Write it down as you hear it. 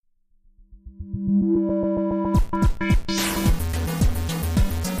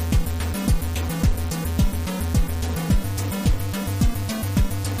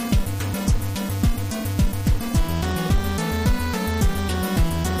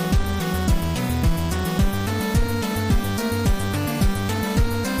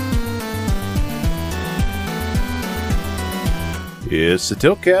It's the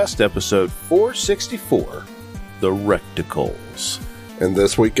Tiltcast, episode 464, The Recticles. And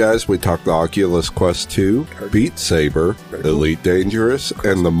this week, guys, we talked the Oculus Quest 2, Beat Saber, Elite Dangerous,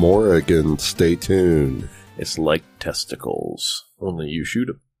 and the Morrigan. Stay tuned. It's like testicles, only you shoot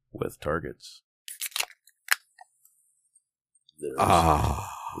them with targets.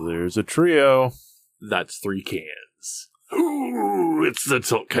 There's a trio. That's 3 cans. Ooh, it's the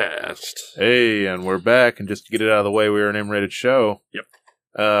Tiltcast. Hey, and we're back, and just to get it out of the way, we are an M-rated show. Yep.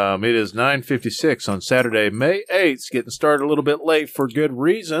 It is 9:56 on Saturday, May 8th, getting started a little bit late for good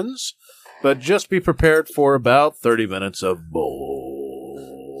reasons, but just be prepared for about 30 minutes of bullshit.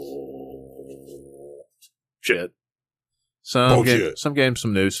 Some games,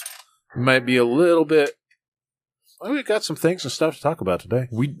 some news. Might be a little bit... Well, we got some things and stuff to talk about today.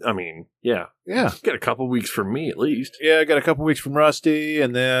 Yeah. Got a couple weeks from me, at least. Yeah, I got a couple weeks from Rusty,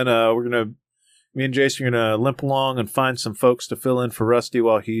 and then me and Jason are going to limp along and find some folks to fill in for Rusty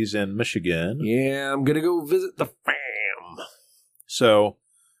while he's in Michigan. Yeah, I'm going to go visit the fam. So,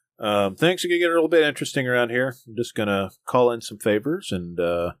 things are going to get a little bit interesting around here. I'm just going to call in some favors and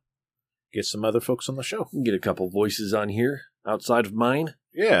get some other folks on the show. Get a couple voices on here outside of mine.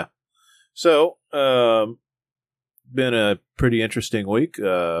 Yeah. So, been a pretty interesting week.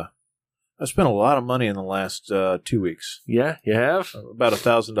 I spent a lot of money in the last 2 weeks. Yeah, you have? About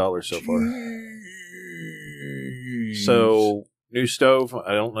 $1,000 so far. So, new stove.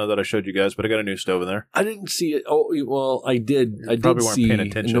 I don't know that I showed you guys, but I got a new stove in there. I didn't see it. Oh, well, I did. I probably did weren't see, paying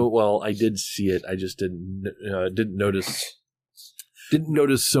attention. No, well, I did see it. I just didn't notice. Didn't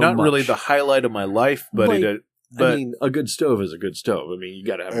notice so much. Not really the highlight of my life, but I mean, a good stove is a good stove. I mean, you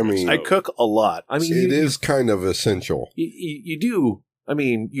got to have a good stove. I cook a lot. I mean, it is kind of essential. You do. I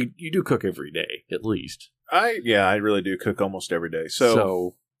mean, you do cook every day, at least. I really do cook almost every day.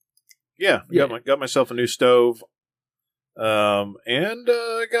 So got myself a new stove. And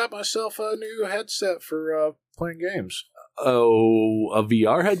I got myself a new headset for playing games. Oh, a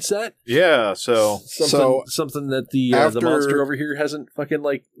VR headset? Yeah, so something that the monster over here hasn't fucking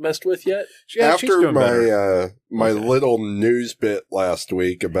messed with yet. Yeah, after my little news bit last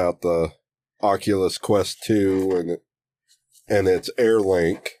week about the Oculus Quest 2 and its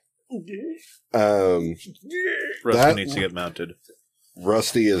AirLink, Rusty needs to get mounted.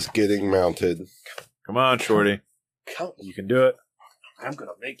 Rusty is getting mounted. Come on, Shorty. You can do it. I'm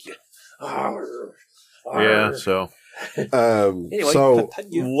gonna make you. Yeah, so. Anyway, so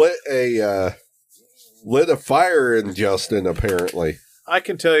lit a fire in Justin, apparently. I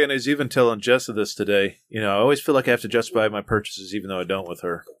can tell you, and I was even telling Jessa this today, I always feel like I have to justify my purchases even though I don't with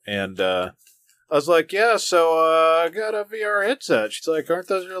her. And I was like, yeah, so I got a VR headset. She's like, aren't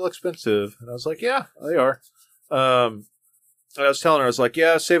those real expensive? And I was like, yeah, they are. I was telling her, I was like,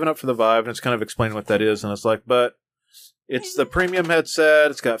 yeah, saving up for the Vive, and it's kind of explaining what that is. And I was like, but it's the premium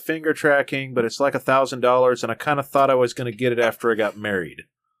headset. It's got finger tracking, but it's like $1,000. And I kind of thought I was going to get it after I got married.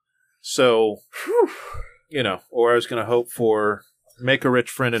 So, or I was going to hope for make a rich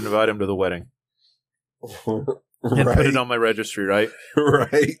friend and invite him to the wedding. And put it on my registry, right?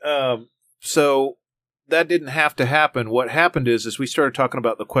 Right. So that didn't have to happen. What happened is we started talking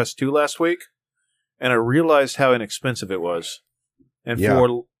about the Quest 2 last week, and I realized how inexpensive it was. And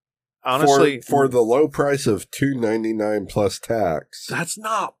honestly, for the low price of $299 plus tax, that's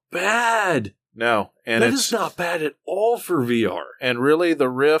not bad. No, and that is not bad at all for VR. And really, the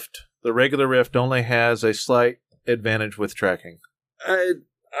regular Rift, only has a slight advantage with tracking. I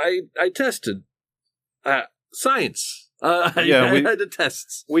tested science. We had the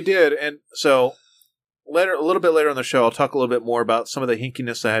tests. We did, and so a little bit later in the show, I'll talk a little bit more about some of the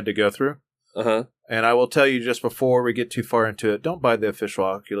hinkiness I had to go through. And I will tell you just before we get too far into it, don't buy the official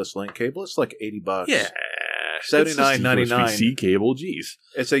Oculus Link cable. It's like $80. Yeah. $79.99. USB-C cable, geez.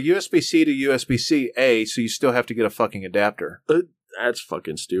 It's a USB-C to USB-C A, so you still have to get a fucking adapter. That's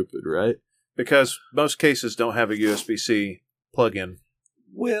fucking stupid, right? Because most cases don't have a USB-C plug-in.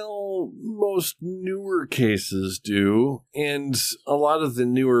 Well, most newer cases do, and a lot of the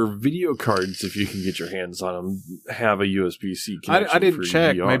newer video cards, if you can get your hands on them, have a USB-C connection. I didn't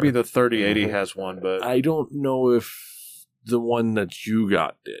check. VR. Maybe the 3080 has one, but I don't know if the one that you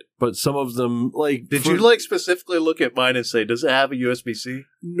got did. But some of them, did you specifically look at mine and say, "Does it have a USB-C?"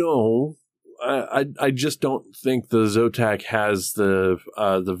 No, I just don't think the Zotac has the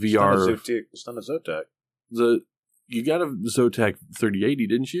VR. It's not a Zotac. You got a Zotac 3080,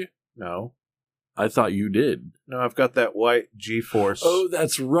 didn't you? No. I thought you did. No, I've got that white GeForce. Oh,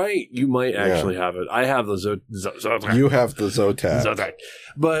 that's right. You might actually have it. I have the Zotac. You have the Zotac.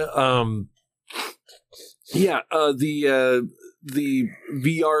 But, the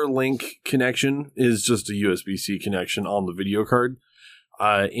VR Link connection is just a USB-C connection on the video card.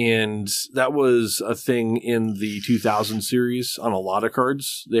 And that was a thing in the 2000 series on a lot of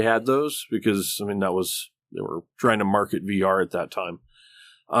cards. They had those because, I mean, they were trying to market VR at that time.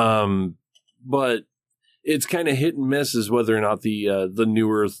 But it's kind of hit and miss as whether or not the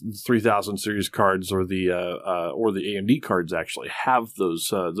newer 3000 series cards or the AMD cards actually have those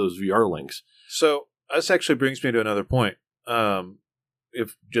VR links. So this actually brings me to another point.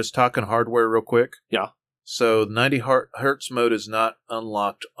 If just talking hardware real quick. Yeah. So 90 hertz mode is not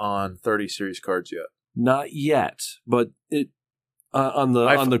unlocked on 30 series cards yet. Not yet, but it on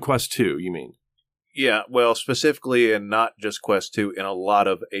the Quest 2, you mean? Yeah, well, specifically and not just Quest 2 in a lot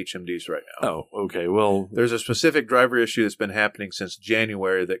of HMDs right now. Oh, okay. Well, there's a specific driver issue that's been happening since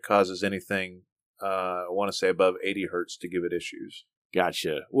January that causes anything, I want to say above 80 hertz to give it issues.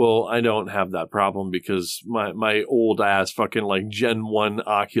 Gotcha. Well, I don't have that problem because my old ass fucking like Gen 1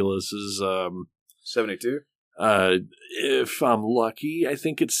 Oculus is 72? If I'm lucky, I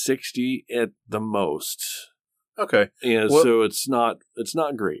think it's 60 at the most. Okay. Yeah, well, so it's not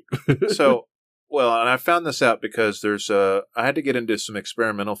great. So, well, and I found this out because I had to get into some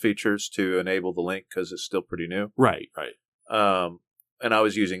experimental features to enable the Link because it's still pretty new. Right. And I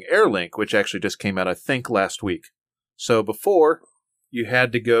was using AirLink, which actually just came out, I think, last week. So before, you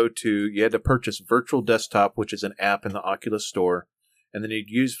had to purchase Virtual Desktop, which is an app in the Oculus Store. And then you'd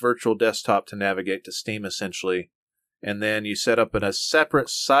use Virtual Desktop to navigate to Steam, essentially. And then you set up in a separate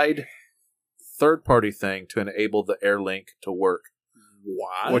side third-party thing to enable the AirLink to work.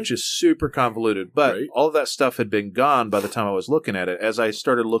 What? Which is super convoluted. But all of that stuff had been gone by the time I was looking at it. As I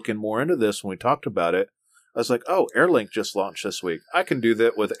started looking more into this when we talked about it, I was like, oh, AirLink just launched this week. I can do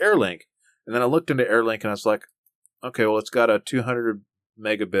that with AirLink. And then I looked into AirLink and I was like, okay, well, it's got a 200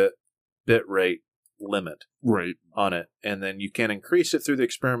 megabit bit rate limit on it, and then you can increase it through the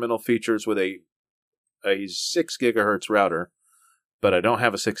experimental features with a 6 gigahertz router, but I don't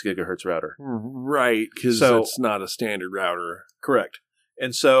have a 6 gigahertz router. Right, because that's not a standard router. Correct.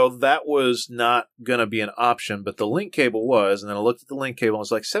 And so that was not going to be an option, but the Link cable was, and then I looked at the Link cable and I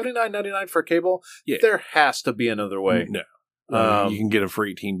was like, $79.99 for a cable? Yeah. There has to be another way. No. You can get it for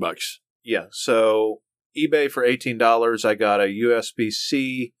 $18. Yeah, so eBay for $18, I got a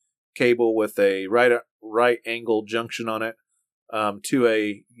USB-C cable with a right angle junction on it to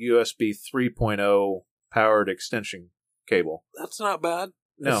a USB 3.0 powered extension cable. That's not bad.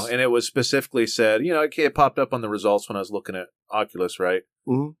 No, and it was specifically said, it popped up on the results when I was looking at Oculus, right?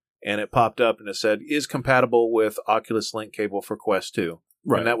 Mm-hmm. And it popped up and it said, is compatible with Oculus Link cable for Quest 2.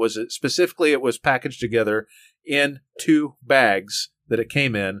 Right. And that was it. Specifically, it was packaged together in 2 bags that it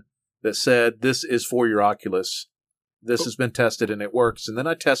came in that said, this is for your Oculus. This has been tested and it works. And then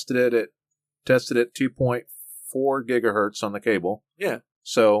I tested it at 2.4 gigahertz on the cable. Yeah.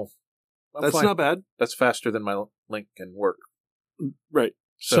 So that's fine. Not bad. That's faster than my Link can work. Right.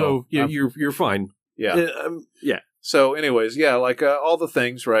 So yeah, you're fine. Yeah. Yeah. So anyways, yeah, like all the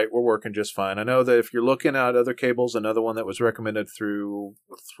things, right, we're working just fine. I know that if you're looking at other cables, another one that was recommended through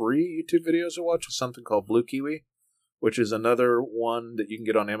 3 YouTube videos I watched is something called Blue Kiwi, which is another one that you can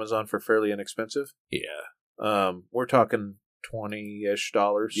get on Amazon for fairly inexpensive. Yeah. We're talking $20-ish.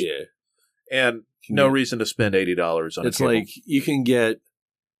 Yeah. And no reason to spend $80 on it's a cable. Like you can get,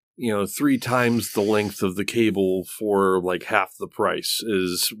 3 times the length of the cable for like half the price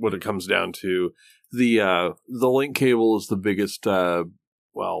is what it comes down to. The Link cable is the biggest, it's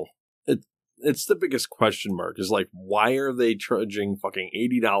the biggest question mark is like, why are they charging fucking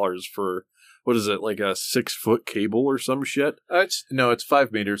 $80 for, what is it, like a 6-foot cable or some shit? It's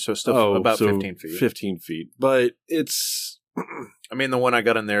 5 meters, so still about 15 feet. 15 feet. But it's... I mean, the one I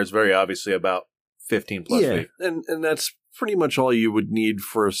got in there is very obviously about 15 plus feet. And that's pretty much all you would need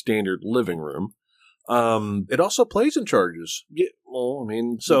for a standard living room. It also plays and charges. Yeah, well, I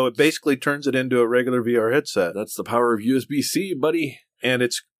mean... So it basically turns it into a regular VR headset. That's the power of USB-C, buddy. And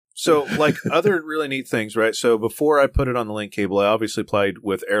it's... So, like, other really neat things, right? So before I put it on the Link cable, I obviously played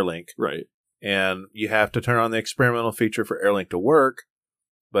with AirLink. Right. And you have to turn on the experimental feature for AirLink to work,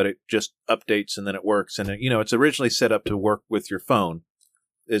 but it just updates and then it works. And, it's originally set up to work with your phone.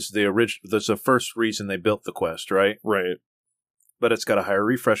 That's the first reason they built the Quest, right? Right. But it's got a higher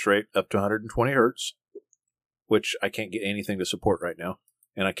refresh rate, up to 120 hertz, which I can't get anything to support right now.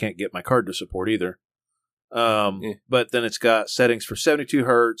 And I can't get my card to support either. But then it's got settings for 72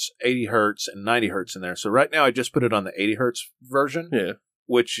 hertz, 80 hertz, and 90 hertz in there. So right now I just put it on the 80 hertz version. Yeah.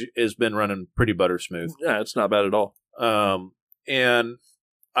 Which has been running pretty butter smooth. Yeah, it's not bad at all. And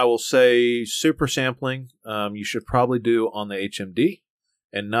I will say super sampling, you should probably do on the HMD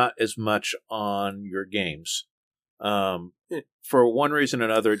and not as much on your games. For one reason or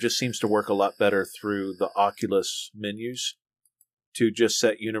another, it just seems to work a lot better through the Oculus menus to just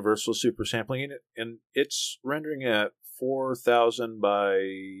set universal super sampling in it. And it's rendering at 4,000 by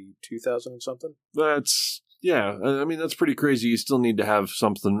 2,000 and something. That's pretty crazy. You still need to have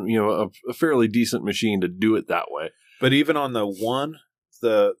something, a fairly decent machine to do it that way. But even on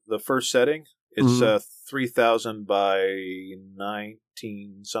the first setting, it's 3,000 by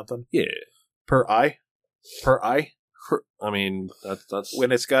 19 something. Yeah. Per eye. I mean, that's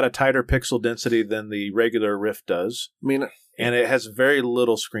when it's got a tighter pixel density than the regular Rift does. I mean, and it has very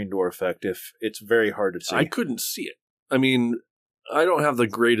little screen door effect. If it's very hard to see. I couldn't see it. I mean, I don't have the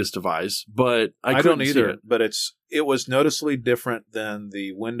greatest of eyes, but I don't either. But it was noticeably different than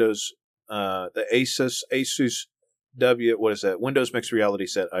the Windows, the Asus Windows Mixed Reality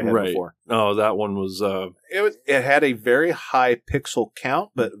set I had before. Oh, that one was. It had a very high pixel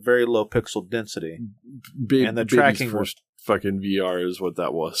count, but very low pixel density. And the tracking first fucking VR is what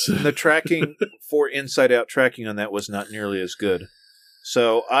that was. And the tracking for inside out tracking on that was not nearly as good.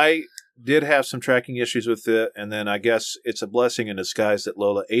 So I did have some tracking issues with it, and then I guess it's a blessing in disguise that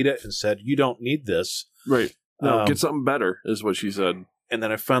Lola ate it and said, "You don't need this." Right. No, get something better, is what she said. And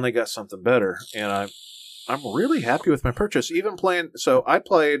then I finally got something better, and I'm really happy with my purchase. Even playing, so I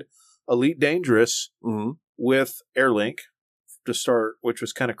played Elite Dangerous with Airlink to start, which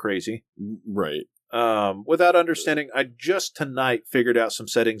was kind of crazy. Right. Without understanding, I just tonight figured out some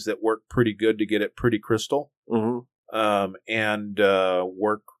settings that work pretty good to get it pretty crystal. And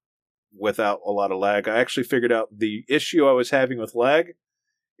work without a lot of lag. I actually figured out the issue I was having with lag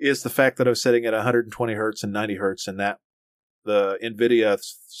is the fact that I was setting at 120 hertz and 90 hertz, and that the NVIDIA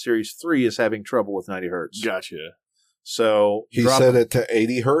Series 3 is having trouble with 90 hertz. Gotcha. So he set it to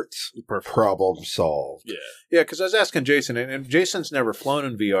 80 hertz. Perfect. Problem solved. Yeah, because I was asking Jason, and Jason's never flown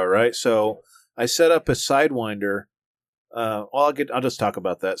in VR, right? So I set up a Sidewinder. I'll just talk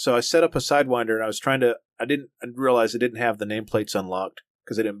about that. So I set up a Sidewinder, and I didn't realize I didn't have the nameplates unlocked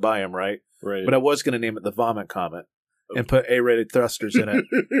because I didn't buy them, right? Right. But I was going to name it the Vomit Comet and put A-rated thrusters in it.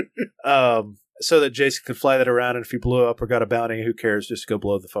 So that Jason could fly that around, and if he blew up or got a bounty, who cares? Just go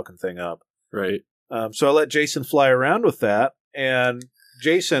blow the fucking thing up. Right. So I let Jason fly around with that. And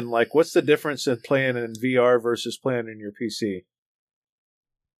Jason, what's the difference in playing in VR versus playing in your PC?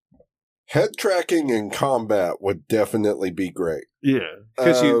 Head tracking in combat would definitely be great. Yeah.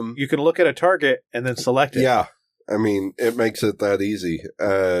 Because you can look at a target and then select it. Yeah. I mean, it makes it that easy.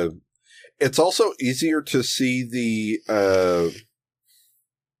 It's also easier to see the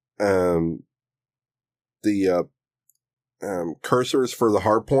cursors for the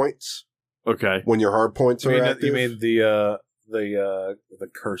hard points. Okay. When your hard points are active. You mean the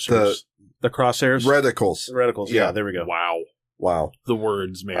cursors, the crosshairs, reticles. The reticles. Yeah, there we go. Wow. The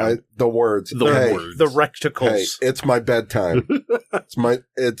words, man. The words. Words. The recticles. Hey, it's my bedtime.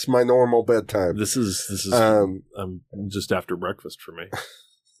 it's my normal bedtime. This is just after breakfast for me.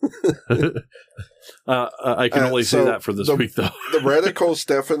 I can only say that for this week, though. The reticle's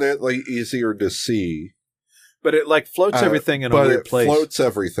definitely easier to see. But it floats everything in a weird place. But it floats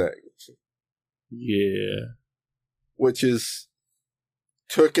everything. Yeah. Which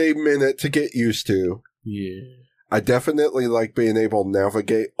took a minute to get used to. Yeah. I definitely like being able to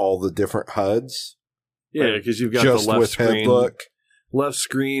navigate all the different HUDs. Yeah, because you've got just the left with screen. Head look. Left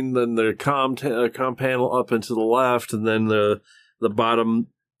screen, then the comm panel up and to the left, and then the bottom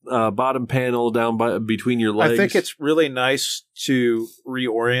panel down between your legs. I think it's really nice to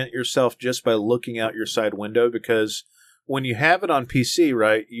reorient yourself just by looking out your side window, because when you have it on PC,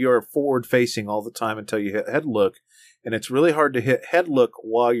 right, you're forward facing all the time until you hit head look, and it's really hard to hit head look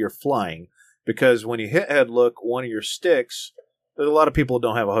while you're flying, because when you hit head look, one of your sticks, there's a lot of people who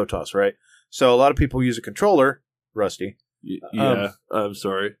don't have a HOTAS, right? So a lot of people use a controller, Rusty. Yeah, I'm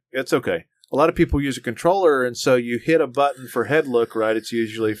sorry. It's okay. A lot of people use a controller, and so you hit a button for head look, right? It's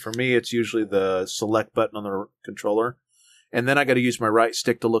usually the select button on the controller. And then I got to use my right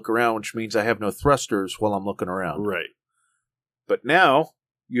stick to look around, which means I have no thrusters while I'm looking around. Right. But now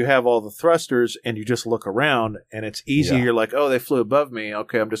you have all the thrusters, and you just look around, and it's easy. Yeah. You're like, oh, they flew above me.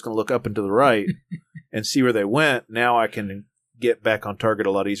 Okay, I'm just going to look up and to the right and see where they went. Now I can get back on target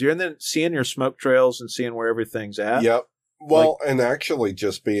a lot easier. And then seeing your smoke trails and seeing where everything's at. Yep. Well, and actually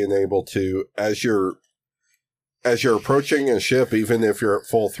just being able to, as you're approaching a ship, even if you're at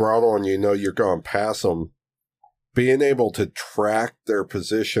full throttle and you know you're going past them, being able to track their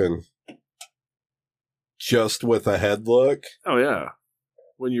position just with a head look. Oh yeah.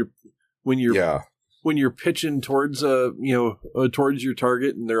 When you're pitching towards towards your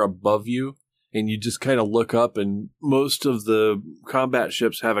target and they're above you, and you just kind of look up, and most of the combat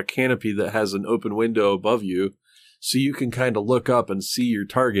ships have a canopy that has an open window above you. so you can kind of look up and see your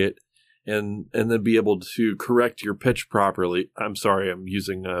target and then be able to correct your pitch properly. I'm sorry, I'm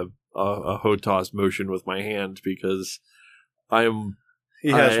using a HOTAS motion with my hand because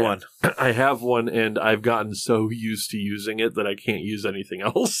He has one. I have one, and I've gotten so used to using it that I can't use anything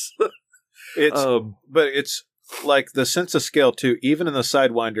else. But it's like the sense of scale too. Even in the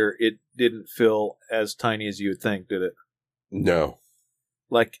Sidewinder, it didn't feel as tiny as you would think, did it? No.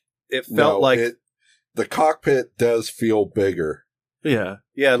 Like it felt the cockpit does feel bigger. Yeah.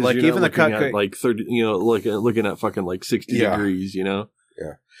 Yeah, like even the cockpit, at like 30, looking at fucking like 60 degrees, Yeah.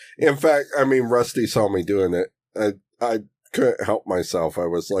 In fact, I mean, Rusty saw me doing it. I couldn't help myself. I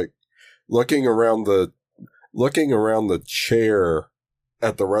was like looking around the chair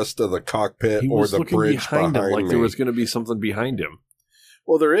at the rest of the cockpit or the bridge behind him, like me. there was going to be something behind him.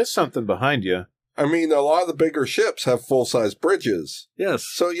 Well, there is something behind you. I mean, a lot of the bigger ships have full-size bridges. Yes.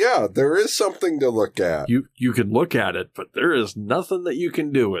 So, yeah, there is something to look at. You can look at it, but there is nothing that you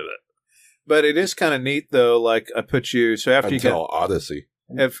can do with it. But it is kind of neat, though. Like, I put you... So after Until you get... Odyssey.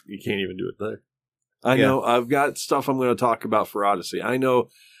 You can't even do it there. I know. I've got stuff I'm going to talk about for Odyssey. I know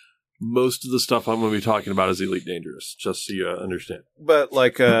most of the stuff I'm going to be talking about is Elite Dangerous, just so you understand. But,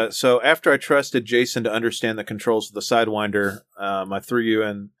 like, so after I trusted Jason to understand the controls of the Sidewinder, I threw you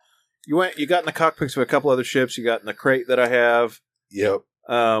in... You got in the cockpits of a couple other ships. You got in the crate that I have. Yep.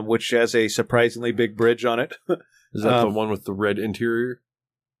 Which has a surprisingly big bridge on it. Is that the one with the red interior?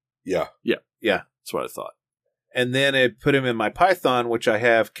 Yeah. Yeah. That's what I thought. And then it put him in my Python, which I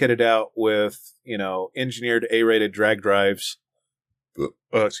have kitted out with, engineered A-rated drag drives.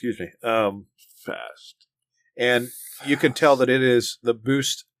 Excuse me. Fast. And you can tell that it is the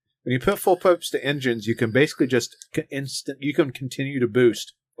boost. When you put full pipes to engines, you can basically just you can continue to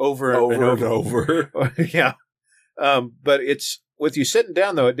boost over and over. Yeah. But it's, with you sitting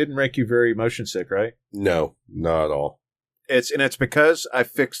down, though, it didn't make you very motion sick, right? No, not at all. It's because I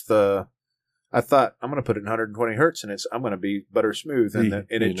fixed I thought I'm going to put it in 120 hertz and I'm going to be butter smooth. And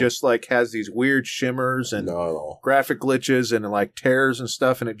it just like has these weird shimmers and graphic glitches and like tears and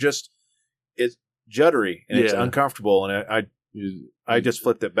stuff. And it's juddery and it's uncomfortable. And I just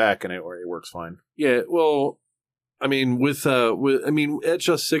flipped it back and it works fine. Yeah. Well, I mean, at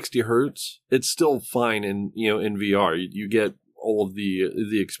just 60 hertz, it's still fine in VR. You get all of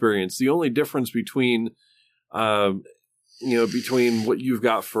the experience. The only difference between what you've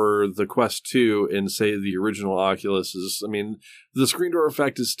got for the Quest 2 and, say, the original Oculus is, I mean, the screen door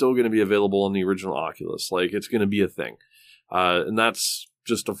effect is still going to be available on the original Oculus. Like, it's going to be a thing. And that's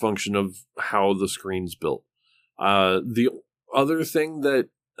just a function of how the screen's built. The other thing that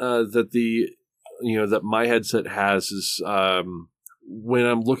that my headset has is when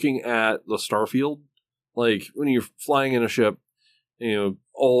I'm looking at the starfield, like when you're flying in a ship,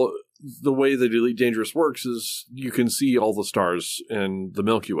 all the way that Elite Dangerous works is you can see all the stars in the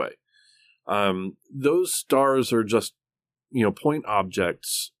Milky Way. Those stars are just, point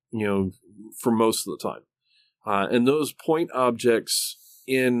objects, for most of the time. And those point objects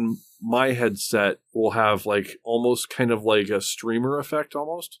in my headset will have like almost kind of like a streamer effect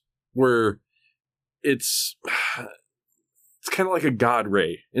almost, where it's kind of like a God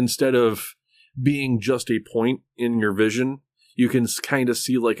ray. Instead of being just a point in your vision, you can kind of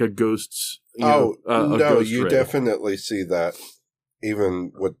see like a ghost's. You definitely see that,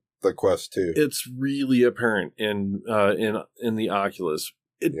 even with the Quest 2. It's really apparent in the Oculus.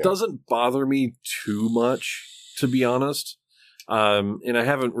 It doesn't bother me too much, to be honest. And I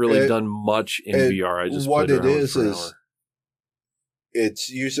haven't really done much in VR. I just what played it is it's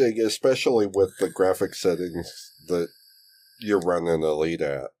using, especially with the graphic settings that you're running Elite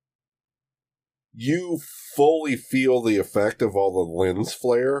at, you fully feel the effect of all the lens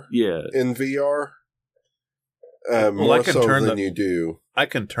flare in VR. More so than you do. I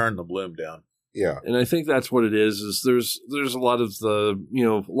can turn the bloom down. Yeah. And I think that's what it is there's a lot of a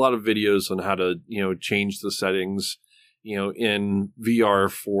lot of videos on how to, change the settings, in VR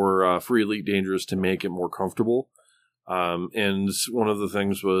for Elite Dangerous to make it more comfortable. And one of the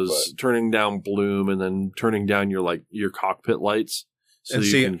things was turning down bloom and then turning down your cockpit lights so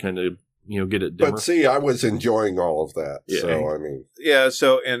you can kind of, get it dimmer. But see, I was enjoying all of that. Yeah. So, I mean. Yeah,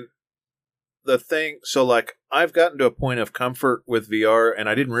 so, and the thing, so like, I've gotten to a point of comfort with VR, and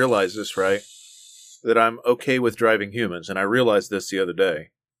I didn't realize this, right? That I'm okay with driving humans, and I realized this the other day.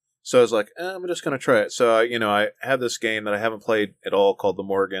 So I was like, I'm just going to try it. So, I have this game that I haven't played at all called The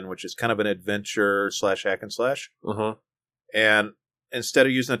Morgan, which is kind of an adventure / hack and slash. Uh-huh. And instead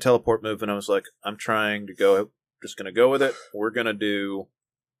of using a teleport move, and I was like, I'm trying to just going to go with it. We're going to do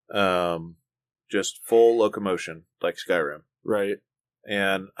just full locomotion, like Skyrim. Right.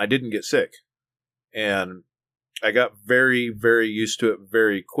 And I didn't get sick. And I got very, very used to it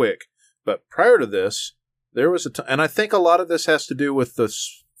very quick. But prior to this, there was and I think a lot of this has to do with the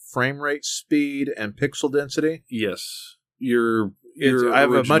frame rate, speed, and pixel density. Yes. I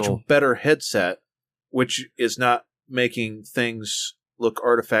have a much better headset, which is not making things look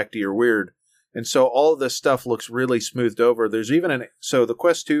artifacty or weird. And so all of this stuff looks really smoothed over. There's even so the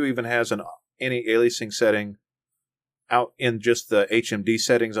Quest 2 even has an anti-aliasing setting out in just the HMD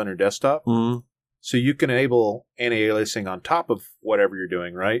settings on your desktop. Mm-hmm. So you can enable anti-aliasing on top of whatever you're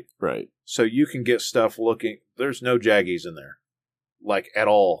doing, right? Right. So you can get stuff looking, there's no jaggies in there. Like at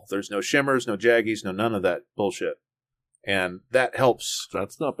all. There's no shimmers, no jaggies, none of that bullshit. And that helps.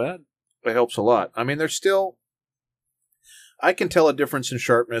 That's not bad. It helps a lot. I mean, there's still, I can tell a difference in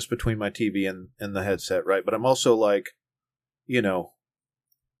sharpness between my TV and the headset, right? But I'm also like,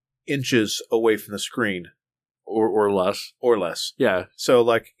 inches away from the screen. Or less. Or less. Yeah. So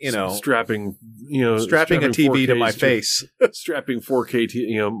like, strapping a TV to my face. Strapping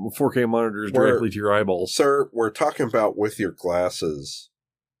 4K monitors directly to your eyeballs. Sir, we're talking about with your glasses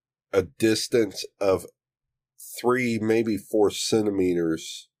a distance of 3, maybe 4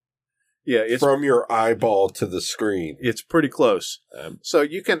 centimeters from your eyeball to the screen. It's pretty close. So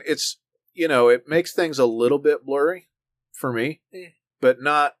you can, it makes things a little bit blurry for me, but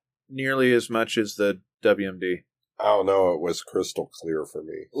not nearly as much as the WMD. I don't know. It was crystal clear for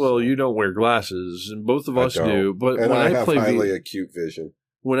me. Well, you don't wear glasses, and both of us do. But and when I have play highly acute vision.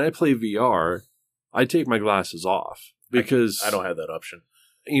 When I play VR, I take my glasses off because I don't have that option.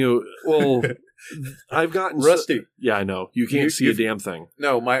 I've gotten rusty. Yeah, I know. You can't see a damn thing.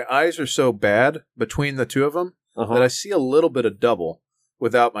 No, my eyes are so bad between the two of them that I see a little bit of double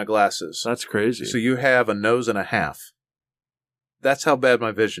without my glasses. That's crazy. So you have a nose and a half. That's how bad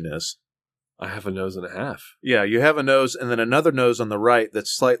my vision is. I have a nose and a half. Yeah, you have a nose and then another nose on the right that's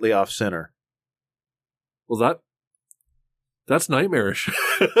slightly off center. Well, that's nightmarish.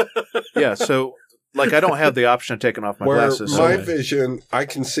 Yeah, so like I don't have the option of taking off my glasses. My vision, I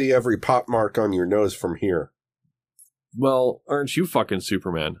can see every pop mark on your nose from here. Well, aren't you fucking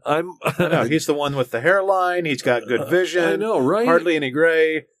Superman? No, he's the one with the hairline. He's got good vision. I know, right? Hardly any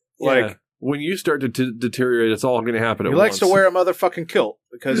gray. Like when you start to deteriorate, it's all going to happen at once. He likes to wear a motherfucking kilt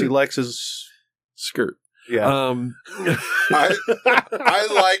because he likes his skirt. Yeah. I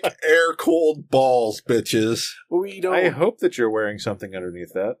like air cooled balls, bitches. I hope that you're wearing something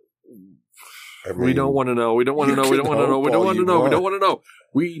underneath that. I mean, we don't want to know. We don't want to know. We don't want to know. We don't want to know. We don't want to know.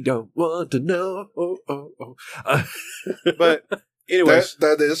 We don't want to know. But anyways,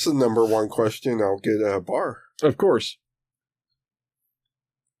 that is the number one question I'll get at a bar. Of course.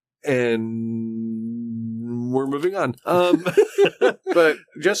 And we're moving on. But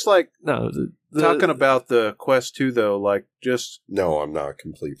just like talking the about the Quest 2, though, like just no, I'm not a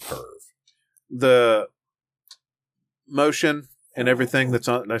complete perv. The motion and everything that's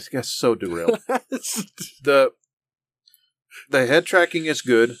on. I guess so derailed. The head tracking is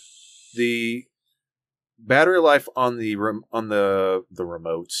good. The battery life on the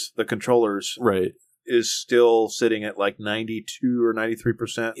remotes, the controllers, right, is still sitting at like 92 or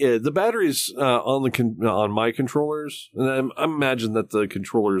 93%. Yeah, the batteries on my controllers, and I imagine that the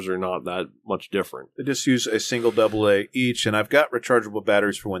controllers are not that much different. They just use a single AA each, and I've got rechargeable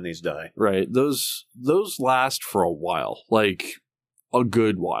batteries for when these die. Right, those last for a while, like a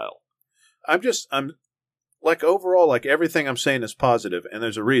good while. I'm like overall, like everything I'm saying is positive, and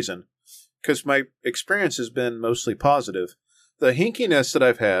there's a reason, because my experience has been mostly positive. The hinkiness that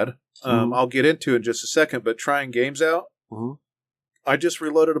I've had, I'll get into in just a second, but trying games out, I just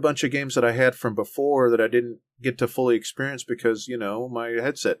reloaded a bunch of games that I had from before that I didn't get to fully experience because, my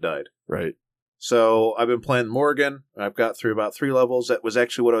headset died. Right. So I've been playing Morgan. I've got through about 3 levels. That was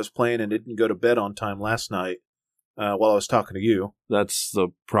actually what I was playing and didn't go to bed on time last night while I was talking to you. That's the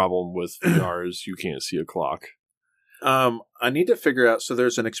problem with VR is you can't see a clock. I need to figure out, so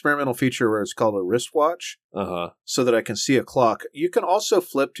there's an experimental feature where it's called a wristwatch, so that I can see a clock. You can also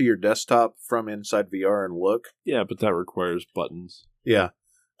flip to your desktop from inside VR and look. Yeah, but that requires buttons. Yeah.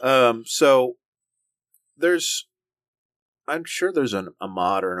 So I'm sure there's a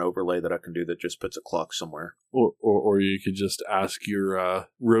mod or an overlay that I can do that just puts a clock somewhere. Or you could just ask your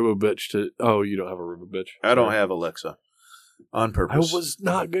RoboBitch to, you don't have a RoboBitch. I don't have Alexa. On purpose. I was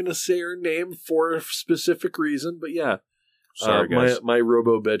not going to say her name for a specific reason, but yeah. Sorry, guys. My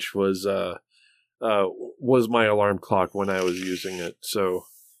RoboBitch was my alarm clock when I was using it. So,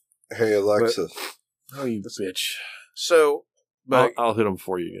 hey Alexa, you bitch. So, but I'll hit them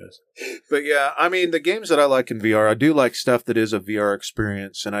for you guys. But yeah, I mean, the games that I like in VR, I do like stuff that is a VR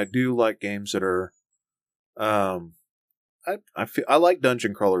experience, and I do like games that are, I like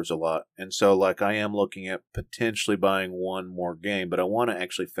dungeon crawlers a lot, and so like I am looking at potentially buying one more game, but I want to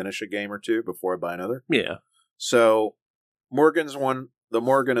actually finish a game or two before I buy another. Yeah. So Morgan's one. The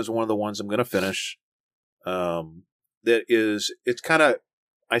Morgan is one of the ones I'm going to finish. It's kind of,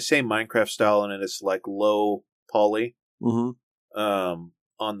 I say Minecraft style, and it's like low poly on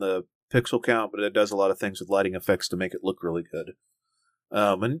the pixel count, but it does a lot of things with lighting effects to make it look really good.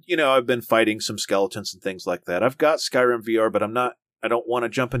 And I've been fighting some skeletons and things like that. I've got Skyrim VR, but I don't want to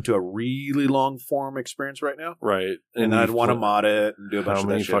jump into a really long form experience right now. Right. And I'd want to mod it and do a bunch of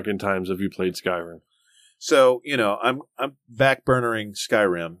that shit. How many fucking times have you played Skyrim? So, I'm backburnering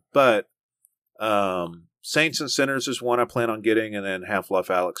Skyrim, but Saints and Sinners is one I plan on getting, and then Half-Life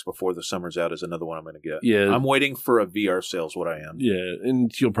Alyx before the summer's out is another one I'm going to get. Yeah. I'm waiting for a VR sale is what I am. Yeah,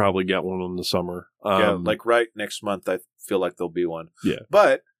 and you'll probably get one in the summer. Yeah, like right next month I feel like there'll be one. Yeah.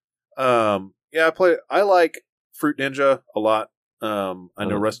 But, I like Fruit Ninja a lot. I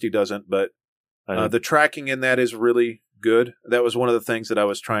know Rusty doesn't, but the tracking in that is really good. That was one of the things that I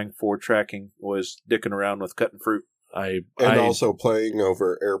was trying for tracking, was dicking around with cutting fruit. Also playing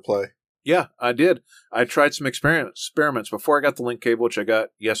over AirPlay. Yeah, I did. I tried some experiments before I got the link cable, which I got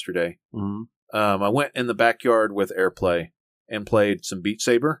yesterday. Mm-hmm. I went in the backyard with AirPlay and played some Beat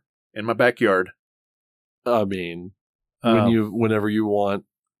Saber in my backyard. I mean, whenever you want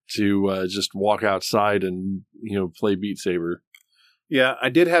to just walk outside and play Beat Saber. Yeah, I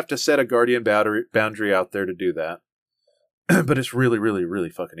did have to set a guardian boundary out there to do that. But it's really, really, really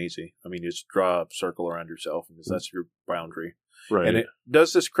fucking easy. I mean, you just draw a circle around yourself, because that's your boundary. Right. And it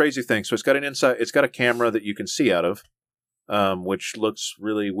does this crazy thing. So it's got a camera that you can see out of, which looks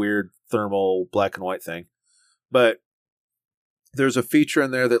really weird, thermal, black and white thing. But there's a feature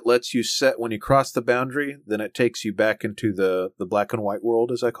in there that lets you set, when you cross the boundary, then it takes you back into the black and white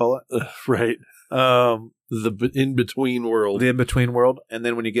world, as I call it. Right. The in-between world. The in-between world. And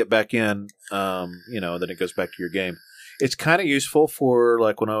then when you get back in, then it goes back to your game. It's kind of useful for,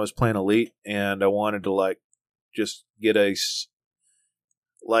 like, when I was playing Elite and I wanted to, like, just get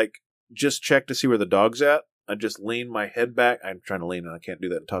just check to see where the dog's at. I'd just lean my head back. I'm trying to lean, and I can't do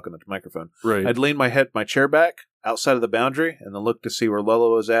that talking to the microphone. Right. I'd lean my chair back outside of the boundary and then look to see where Lola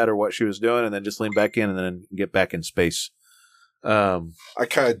was at or what she was doing, and then just lean back in and then get back in space. I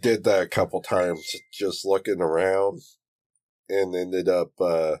kind of did that a couple times, just looking around, and ended up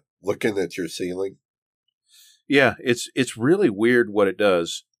looking at your ceiling. Yeah, it's really weird what it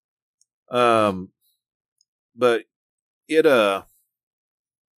does. But it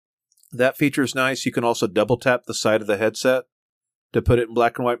that feature is nice. You can also double tap the side of the headset to put it in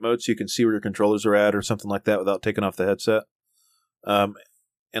black and white mode, so you can see where your controllers are at or something like that without taking off the headset. And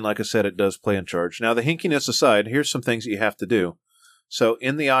like I said, it does play in charge. Now, the hinkiness aside, here's some things that you have to do. So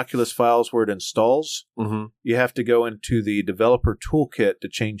in the Oculus files where it installs, you have to go into the developer toolkit to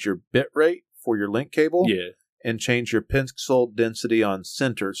change your bit rate for your link cable. Yeah. And change your pixel density on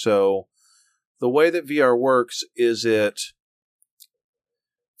center. So the way that VR works is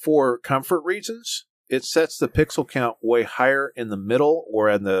for comfort reasons, it sets the pixel count way higher in the middle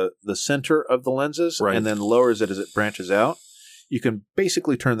or in the center of the lenses, right, and then lowers it as it branches out. You can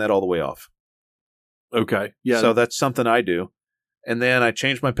basically turn that all the way off. Okay. Yeah. So that's something I do. And then I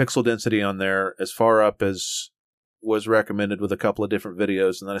change my pixel density on there as far up as was recommended with a couple of different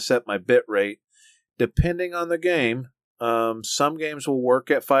videos. And then I set my bit rate. Depending on the game, some games will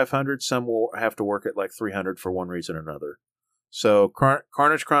work at 500, some will have to work at like 300 for one reason or another. So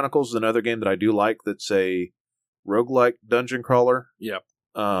Carnage Chronicles is another game that I do like, that's a roguelike dungeon crawler. Yep.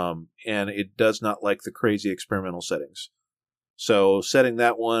 And it does not like the crazy experimental settings. So setting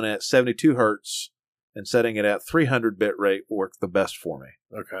that one at 72 hertz and setting it at 300 bit rate work the best for me.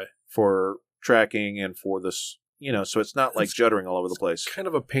 Okay. For tracking and for this, so it's not like juddering all over the place. Kind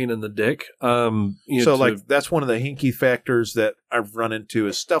of a pain in the dick. That's one of the hinky factors that I've run into,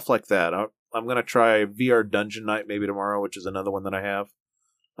 is stuff like that. I'm going to try VR Dungeon Night maybe tomorrow, which is another one that I have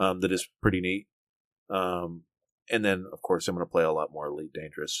that is pretty neat. And then, of course, I'm going to play a lot more Elite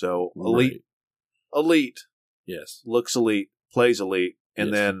Dangerous. So Elite, yes, looks Elite, plays Elite, and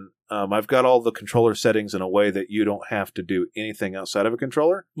yes. Then I've got all the controller settings in a way that you don't have to do anything outside of a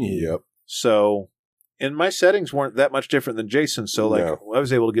controller. Yep. So, and my settings weren't that much different than Jason's. So, I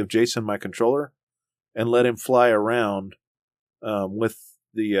was able to give Jason my controller and let him fly around with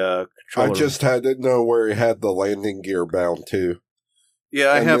the controller. I just had to know where he had the landing gear bound to.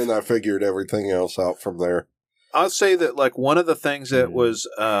 Yeah, then I figured everything else out from there. I'll say that, like, one of the things that was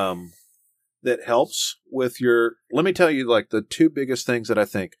that helps with your. Let me tell you, like, the two biggest things that I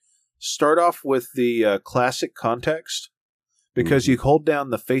think. Start off with the classic context, because you hold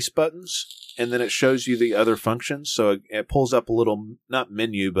down the face buttons and then it shows you the other functions. So it pulls up a little, not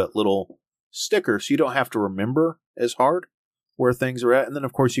menu, but little sticker, so you don't have to remember as hard where things are at. And then,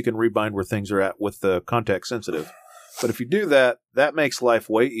 of course, you can rebind where things are at with the context sensitive. But if you do that, that makes life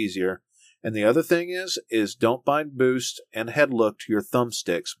way easier. And the other thing is don't bind boost and head look to your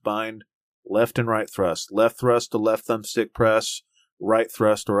thumbsticks. Bind left and right thrust. Left thrust to left thumbstick press. Right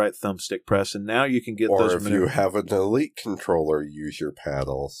thrust to right thumbstick press. And now you can get those. Or if you have an Elite controller, use your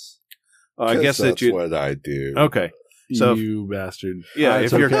paddles. I guess that's what I do. Okay. So you bastard. Yeah,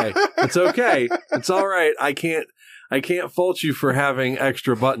 it's if you're okay. It's okay. It's all right. I can't fault you for having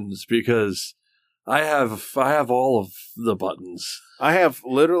extra buttons because I have all of the buttons. I have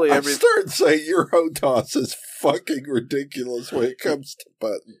literally every. I'm starting to say your HOTAS is fucking ridiculous when it comes to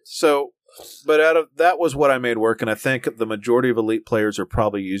buttons. So, but that was what I made work, and I think the majority of Elite players are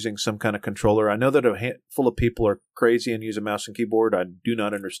probably using some kind of controller. I know that a handful of people are crazy and use a mouse and keyboard. I do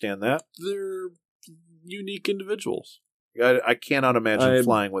not understand that. They're unique individuals. I cannot imagine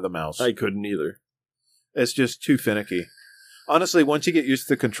flying with a mouse. I couldn't either. It's just too finicky. Honestly, once you get used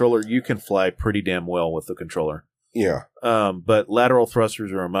to the controller, you can fly pretty damn well with the controller. Yeah. But lateral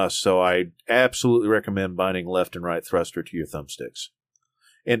thrusters are a must, so I absolutely recommend binding left and right thruster to your thumbsticks.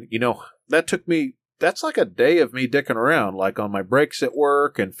 And, that's like a day of me dicking around, like on my breaks at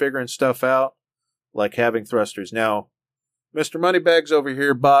work and figuring stuff out, like having thrusters. Now, Mr. Moneybags over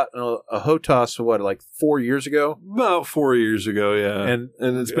here bought a HOTAS, like 4 years ago? About 4 years ago, yeah. And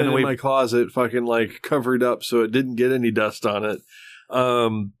it's been in my closet fucking like covered up so it didn't get any dust on it.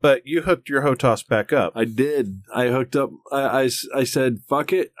 But you hooked your HOTAS back up. I did. I hooked up. I said,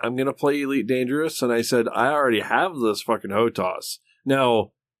 fuck it. I'm going to play Elite Dangerous. And I said, I already have this fucking HOTAS.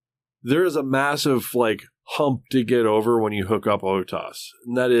 Now, there is a massive like hump to get over when you hook up a HOTAS.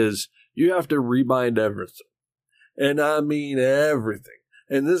 And that is, you have to rebind everything. And I mean everything.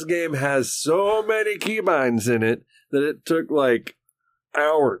 And this game has so many keybinds in it that it took like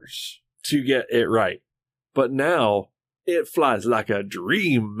hours to get it right. But now it flies like a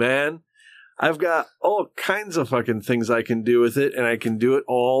dream, man. I've got all kinds of fucking things I can do with it, and I can do it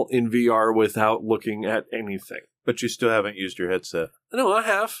all in VR without looking at anything. But you still haven't used your headset. No, I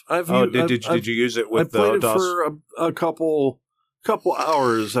have. Did you use it with the HOTAS? I played it for a couple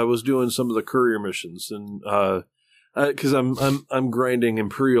hours. I was doing some of the courier missions, and because I'm grinding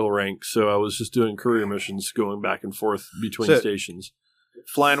Imperial rank, so I was just doing courier missions, going back and forth between stations.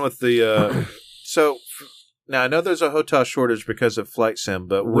 Flying with the so now I know there's a HOTAS shortage because of Flight Sim,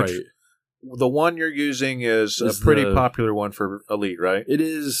 but the one you're using is a pretty popular one for Elite, right? It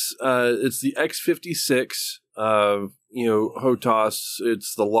is. It's the X56. HOTAS.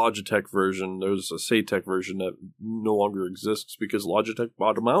 It's the Logitech version. There's a Satec version that no longer exists because Logitech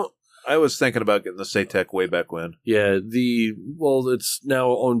bought them out. I was thinking about getting the Satec way back when. Yeah, it's now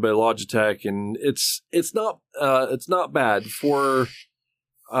owned by Logitech, and it's not bad for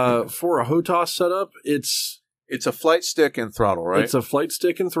a HOTAS setup. It's a flight stick and throttle, right? It's a flight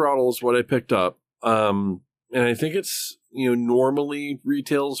stick and throttle is what I picked up. And I think it's normally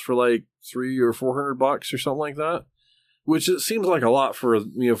retails for like $300 or $400 or something like that, which it seems like a lot for a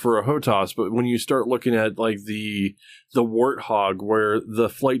HOTAS. But when you start looking at like the Warthog, where the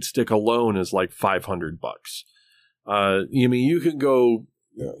flight stick alone is like $500, you can go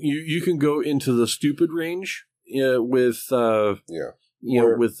you can go into the stupid range with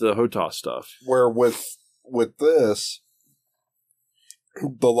with the HOTAS stuff. Where with this,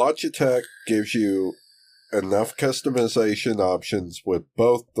 the Logitech gives you enough customization options with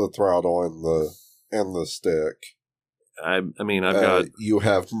both the throttle and the stick. I've got. You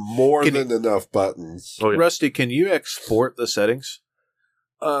have more than enough buttons. Oh, yeah. Rusty, can you export the settings?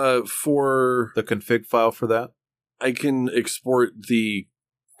 For the config file for that, I can export the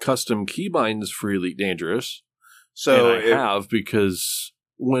custom keybinds for Elite Dangerous. So and I have because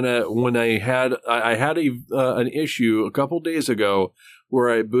when I had an issue a couple days ago where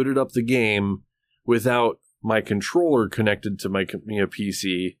I booted up the game without my controller connected to my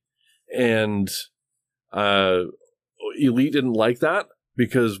PC, and Elite didn't like that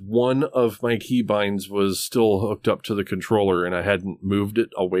because one of my keybinds was still hooked up to the controller and I hadn't moved it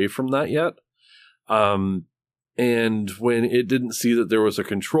away from that yet. And when it didn't see that there was a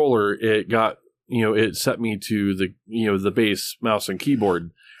controller, it got it set me to the base mouse and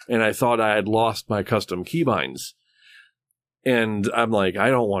keyboard, and I thought I had lost my custom keybinds. And I'm like, I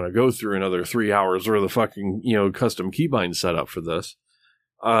don't want to go through another 3 hours worth of fucking, custom keybind setup for this.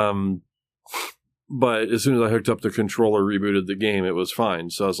 But as soon as I hooked up the controller, rebooted the game, it was fine.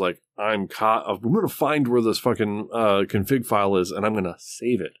 So I was like, I'm going to find where this fucking config file is, and I'm going to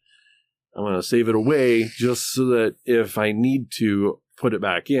save it. I'm going to save it away just so that if I need to put it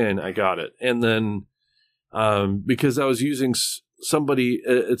back in, I got it. And then because I was using somebody,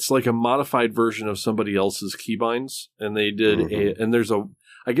 it's like a modified version of somebody else's keybinds, and they did and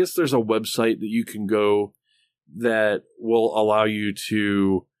I guess there's a website that you can go that will allow you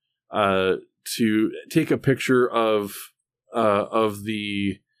to take a picture of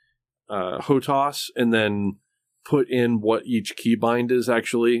the HOTAS and then put in what each keybind is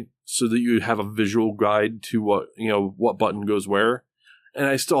actually, so that you have a visual guide to what button goes where. And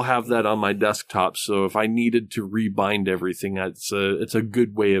I still have that on my desktop, so if I needed to rebind everything, it's a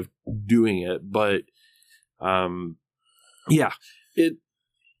good way of doing it. But yeah, it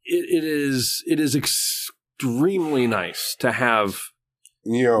is extremely nice to have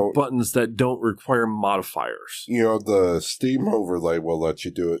buttons that don't require modifiers. The Steam overlay will let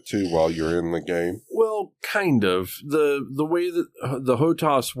you do it too while you're in the game. Well, kind of. The way that the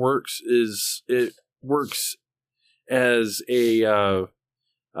HOTAS works is it works as a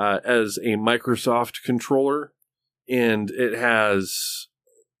Microsoft controller, and it has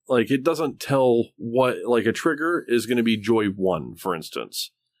it doesn't tell what, a trigger is going to be joy 1, for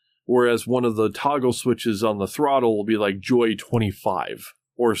instance. Whereas one of the toggle switches on the throttle will be like joy 25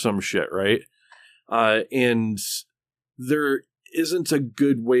 or some shit, right? And there isn't a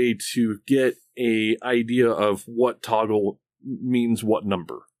good way to get a idea of what toggle means what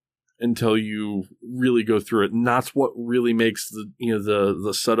number until you really go through it. And that's what really makes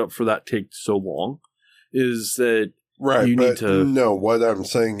the setup for that take so long, is that you need to... No, what I'm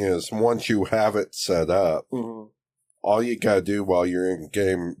saying is once you have it set up, all you gotta do while you're in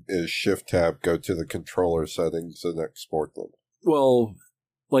game is Shift-Tab, go to the controller settings, and export them. Well,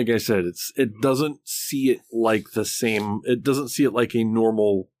 like I said, it doesn't see it like the same... It doesn't see it like a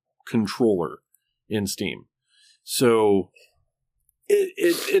normal controller in Steam. So...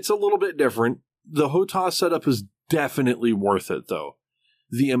 It's a little bit different. The HOTAS setup is definitely worth it, though.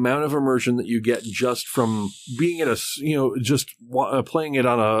 The amount of immersion that you get just from being at playing it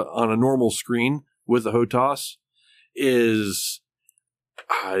on a normal screen with the HOTAS is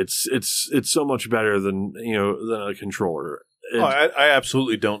it's so much better than a controller. I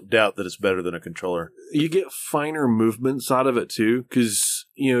absolutely don't doubt that it's better than a controller. You get finer movements out of it too, because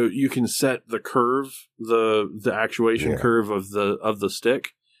you can set the curve, the actuation curve of the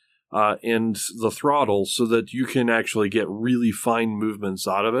stick, and the throttle, so that you can actually get really fine movements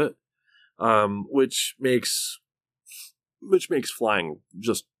out of it, which makes flying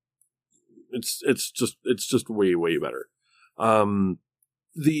just it's just way better.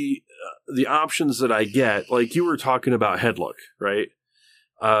 The options that I get, like you were talking about head look, right?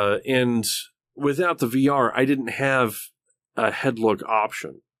 And without the VR, I didn't have a head look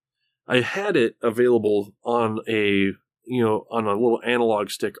option. I had it available on a little analog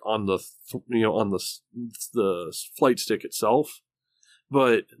stick on the flight stick itself,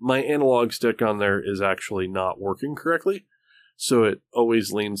 but my analog stick on there is actually not working correctly, so it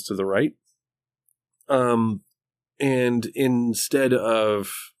always leans to the right. And instead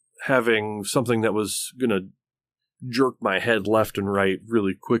of having something that was going to jerk my head left and right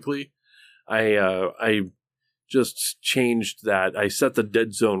really quickly, I just changed that. I set the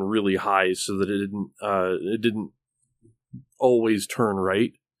dead zone really high so that it didn't always turn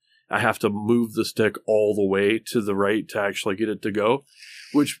right. I have to move the stick all the way to the right to actually get it to go,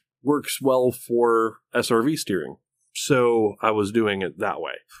 which works well for SRV steering. So I was doing it that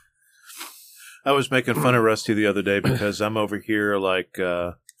way. I was making fun of Rusty the other day because I'm over here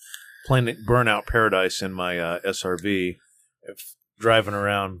playing Burnout Paradise in my SRV, driving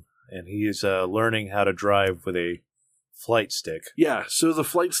around, and he's learning how to drive with a flight stick. Yeah, so the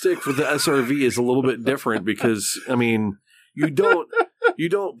flight stick for the SRV is a little bit different because, you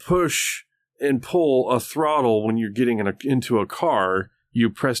don't push and pull a throttle when you're getting into a car.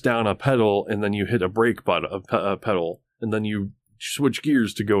 You press down a pedal, and then you hit a brake pedal, and then you switch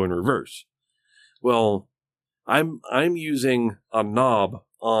gears to go in reverse. Well, I'm using a knob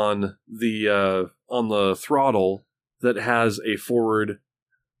on the throttle that has a forward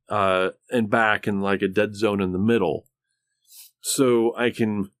and back and like a dead zone in the middle, so I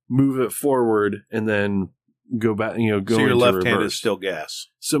can move it forward and then go back. Go. So your left reverse. hand is still gas.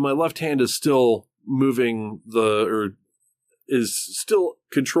 So my left hand is still moving is still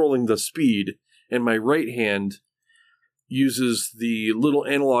controlling the speed, and my right hand uses the little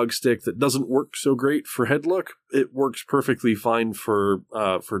analog stick that doesn't work so great for head look. It works perfectly fine for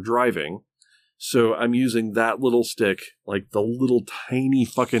driving. So I'm using that little stick, like the little tiny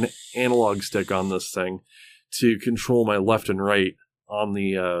fucking analog stick on this thing, to control my left and right on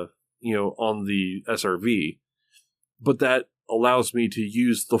the on the SRV. But that allows me to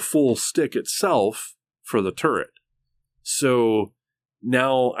use the full stick itself for the turret. So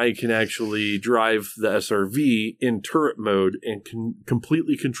now I can actually drive the SRV in turret mode and can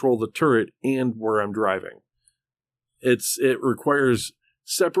completely control the turret and where I'm driving. It requires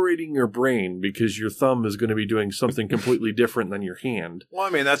separating your brain because your thumb is going to be doing something completely different than your hand. Well, I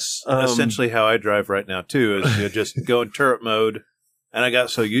mean, that's essentially how I drive right now, too, is you just go in turret mode, and I got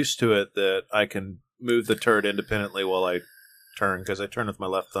so used to it that I can move the turret independently while I turn, because I turn with my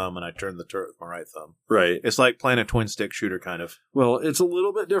left thumb and I turn the turret with my right thumb. Right. It's like playing a twin-stick shooter, kind of. Well, it's a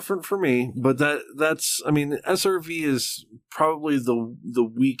little bit different for me, but that's I mean, SRV is probably the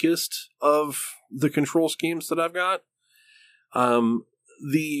weakest of the control schemes that I've got.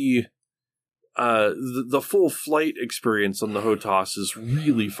 The full flight experience on the HOTAS is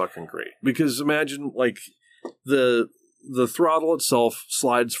really fucking great, because imagine like the throttle itself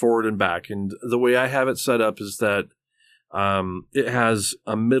slides forward and back, and the way I have it set up is that it has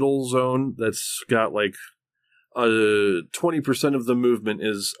a middle zone that's got like 20% of the movement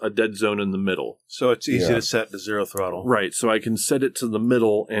is a dead zone in the middle. So it's easy to set to zero throttle. Right. So I can set it to the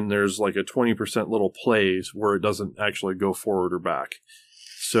middle, and there's like a 20% little plays where it doesn't actually go forward or back.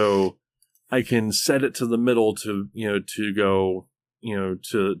 So I can set it to the middle to go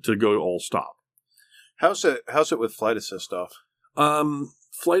all stop. How's it with flight assist off?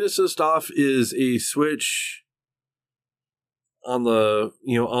 Flight assist off is a switch on the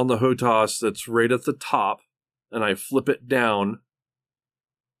HOTAS that's right at the top, and I flip it down,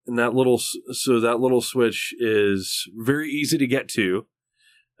 and that little switch is very easy to get to.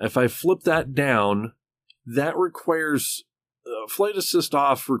 If I flip that down, that requires flight assist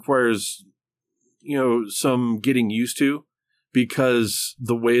off requires some getting used to, because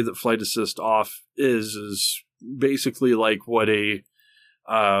the way that flight assist off is basically like what a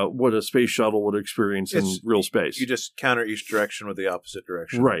space shuttle would experience in real space. You just counter each direction with the opposite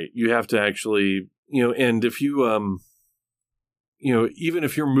direction. Right. You have to actually, and if you, even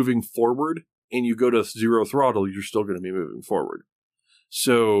if you're moving forward and you go to zero throttle, you're still going to be moving forward.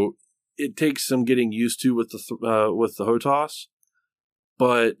 So it takes some getting used to with the HOTAS,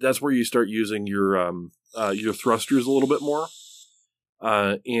 but that's where you start using your thrusters a little bit more.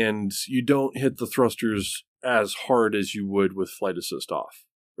 And you don't hit the thrusters as hard as you would with flight assist off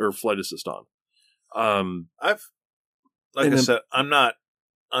or flight assist on. I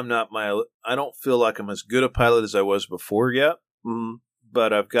don't feel like I'm as good a pilot as I was before yet,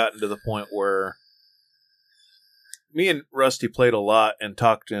 but I've gotten to the point where me and Rusty played a lot and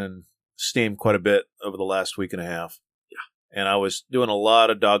talked in Steam quite a bit over the last week and a half. Yeah. And I was doing a lot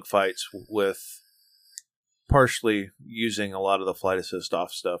of dogfights with partially using a lot of the flight assist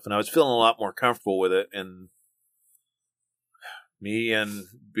off stuff, and I was feeling a lot more comfortable with it. And me, and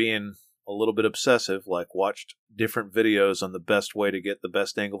being a little bit obsessive, like watched different videos on the best way to get the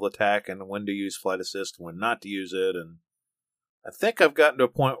best angle of attack and when to use flight assist and when not to use it. And I think I've gotten to a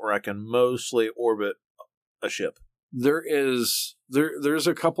point where I can mostly orbit a ship. There's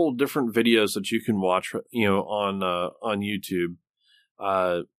a couple different videos that you can watch, on YouTube.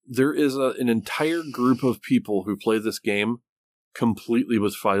 There is an entire group of people who play this game completely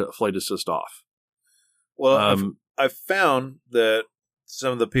with flight assist off. Well, I've found that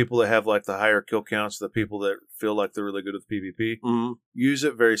some of the people that have like the higher kill counts, the people that feel like they're really good with PvP, use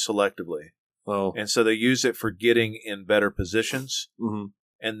it very selectively. Oh. And so they use it for getting in better positions,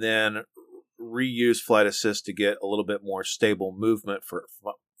 and then reuse flight assist to get a little bit more stable movement for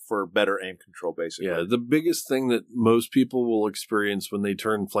better aim control, basically. Yeah, the biggest thing that most people will experience when they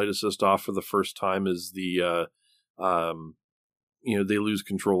turn flight assist off for the first time is they lose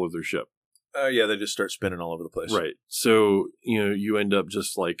control of their ship. They just start spinning all over the place. Right. So, you end up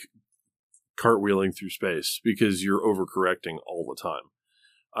just like cartwheeling through space because you're overcorrecting all the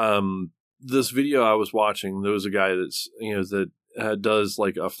time. This video I was watching, there was a guy that's, that does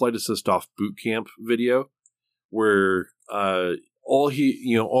like a flight assist off boot camp video where, all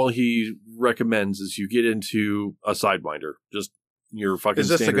he recommends is you get into a Sidewinder. Just your fucking. Is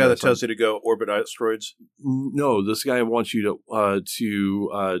this the guy that tells you to go orbit asteroids? No, this guy wants you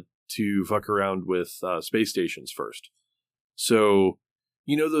to fuck around with space stations first. So,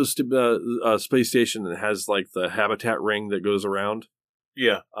 those space station that has like the habitat ring that goes around?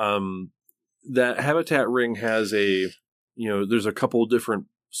 Yeah. That habitat ring has there's a couple different,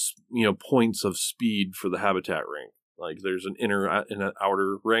 points of speed for the habitat ring. Like there's an inner and an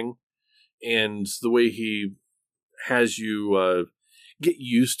outer ring. And the way he has you get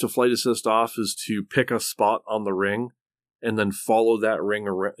used to flight assist off is to pick a spot on the ring and then follow that ring,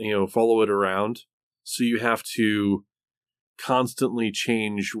 follow it around. So you have to constantly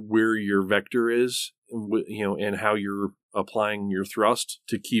change where your vector is, and how you're applying your thrust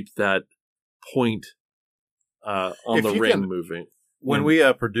to keep that point on the ring moving. When we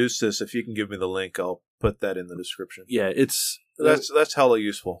produce this, if you can give me the link, I'll put that in the description. Yeah, That's hella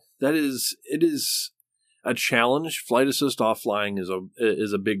useful. it is a challenge. Flight Assist Offline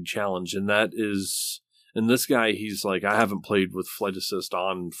is a big challenge, and this guy, he's like, I haven't played with Flight Assist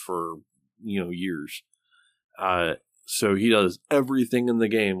on for years. So he does everything in the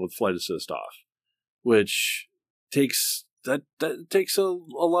game with Flight Assist off, which takes a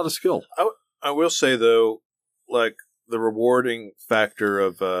lot of skill. I will say though, like the rewarding factor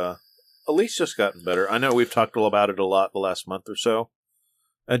of Elite's just gotten better. I know we've talked about it a lot the last month or so.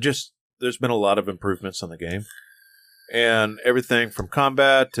 There's been a lot of improvements on the game, and everything from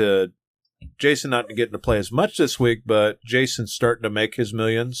combat to Jason not getting to play as much this week, but Jason's starting to make his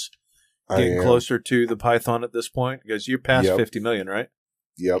millions, getting closer to the Python at this point because you're past 50 million, right?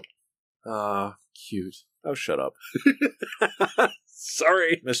 Yep. Cute. Oh, shut up.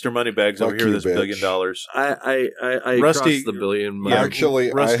 Sorry. Mr. Moneybags over here with this $1 billion. I Rusty, crossed the billion. Yeah,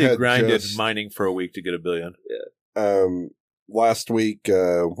 actually, Rusty I had grinded mining for a week to get $1 billion. Yeah. Last week,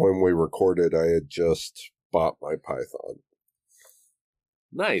 when we recorded, I had just bought my Python.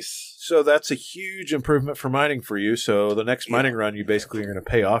 Nice. So that's a huge improvement for mining for you. So the next mining run, you basically are going to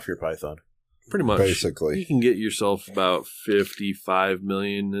pay off your Python. Pretty much. Basically. You can get yourself about 55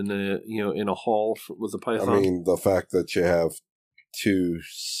 million in a haul with a Python. I mean, the fact that you have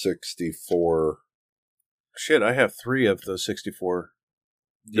 264. Shit, I have 3 of the 64.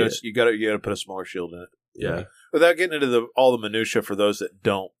 Yeah. You got to put a smaller shield in it. Yeah. Without getting into all the minutia for those that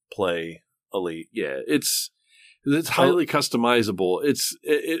don't play Elite. Yeah, it's highly customizable.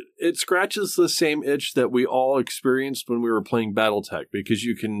 It scratches the same itch that we all experienced when we were playing BattleTech, because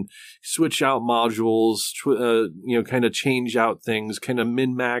you can switch out modules, kind of change out things, kind of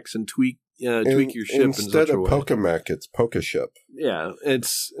min-max and tweak your ship instead of Pokemech, it's Pokeship. Yeah,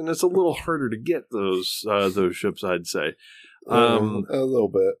 it's a little harder to get those ships, I'd say. A little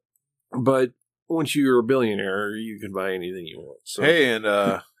bit, but once you're a billionaire, you can buy anything you want. So. Hey, and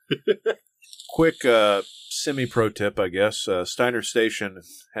quick semi-pro tip, I guess. Steiner Station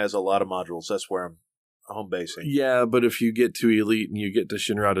has a lot of modules. That's where I'm home basing. Yeah, but if you get to Elite and you get to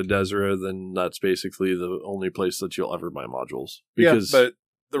Shinra de Desera, then that's basically the only place that you'll ever buy modules. Because but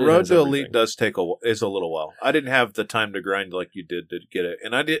the road to Elite does is a little while. I didn't have the time to grind like you did to get it,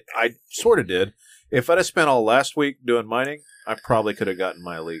 and I sort of did. If I'd have spent all last week doing mining, I probably could have gotten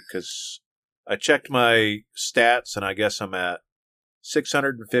my Elite, because I checked my stats, and I guess I'm at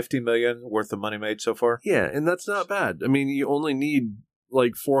 650 million worth of money made so far. Yeah, and that's not bad. I mean, you only need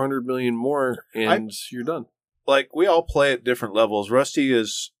like 400 million more, and you're done. Like, we all play at different levels. Rusty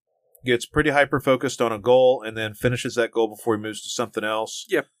gets pretty hyper focused on a goal and then finishes that goal before he moves to something else.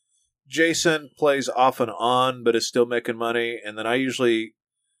 Yep. Jason plays off and on, but is still making money. And then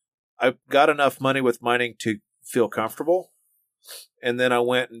I've got enough money with mining to feel comfortable. And then I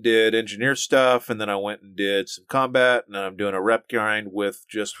went and did engineer stuff, and then I went and did some combat, and then I'm doing a rep grind with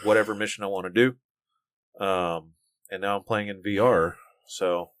just whatever mission I want to do. And now I'm playing in VR.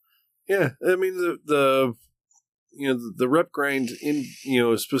 So, yeah, I mean the rep grind in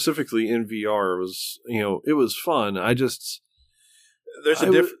specifically in VR was it was fun. There's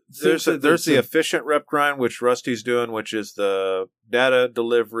the efficient rep grind, which Rusty's doing, which is the data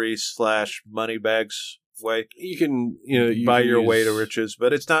delivery / money bags way. You can you buy can your way to riches,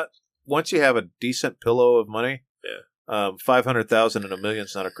 but it's not. Once you have a decent pillow of money, 500,000 and $1 million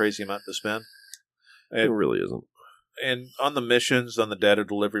is not a crazy amount to spend. It really isn't. And on the missions, on the data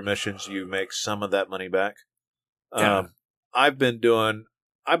delivery missions, you make some of that money back. Yeah. I've been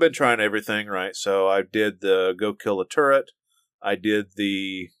trying everything, right? So I did the go kill a turret. I did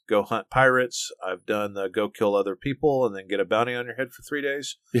the go hunt pirates. I've done the go kill other people and then get a bounty on your head for 3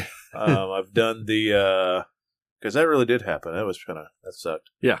 days. Yeah. I've done the, because that really did happen. That sucked.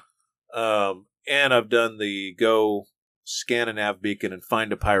 Yeah. And I've done the go scan a nav beacon and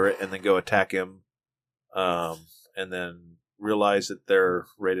find a pirate and then go attack him. And then realize that they're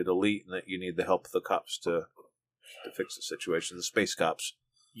rated elite and that you need the help of the cops to fix the situation, the space cops.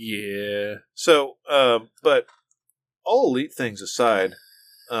 Yeah. So, but all elite things aside,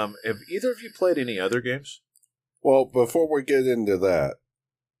 have either of you played any other games? Well, before we get into that,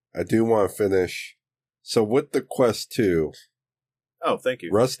 I do want to finish. So with the Quest 2... Oh, thank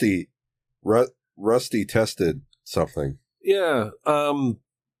you. Rusty tested something. Yeah.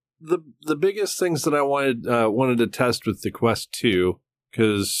 The biggest things that I wanted to test with the Quest 2,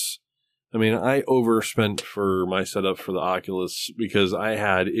 because I mean, I overspent for my setup for the Oculus because I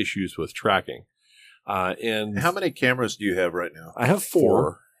had issues with tracking. And how many cameras do you have right now? I have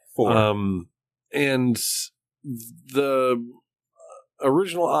 4. And the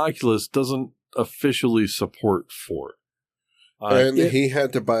original Oculus doesn't officially support 4. And he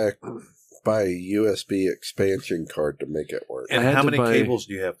had to buy a USB expansion card to make it work. And how many cables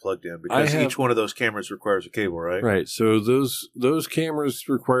do you have plugged in? Because each one of those cameras requires a cable, right? Right. So those cameras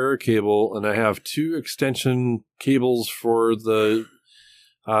require a cable, and I have 2 extension cables for the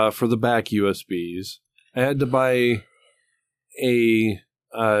back USBs. I had to buy a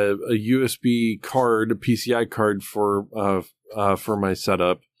USB card, a PCI card for my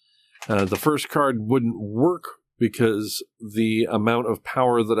setup. The first card wouldn't work because the amount of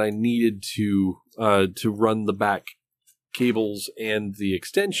power that I needed to run the back cables and the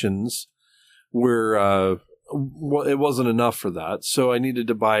extensions were it wasn't enough for that. So I needed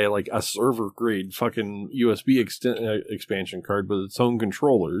to buy like a server grade fucking USB expansion card with its own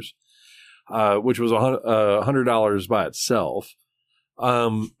controllers, which was $100 by itself.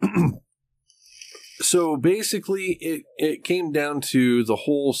 So basically, it came down to the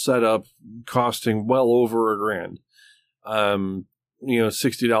whole setup costing well over $1,000.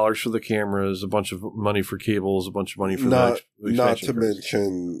 $60 for the cameras, a bunch of money for cables, a bunch of money for not to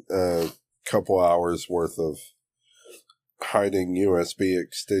mention a couple hours worth of hiding USB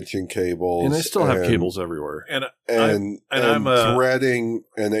extension cables, and I still have cables everywhere, and I'm threading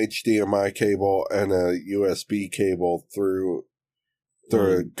an HDMI cable and a USB cable through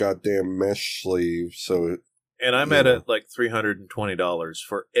a goddamn mesh sleeve. And I'm at like $320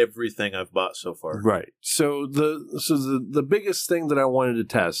 for everything I've bought so far. Right. So the biggest thing that I wanted to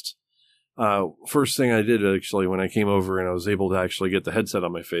test, first thing I did actually when I came over and I was able to actually get the headset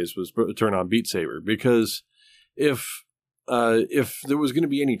on my face was turn on Beat Saber, because if there was going to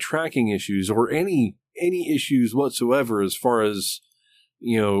be any tracking issues or any issues whatsoever as far as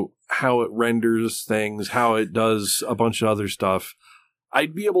how it renders things, how it does a bunch of other stuff,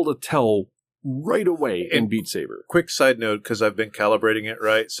 I'd be able to tell right away in Beat Saber. Quick side note, because I've been calibrating it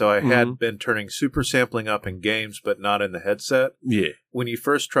right, so I had been turning super sampling up in games, but not in the headset. Yeah. When you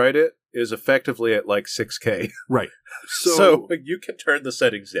first tried it, it was effectively at like 6K. Right. So you can turn the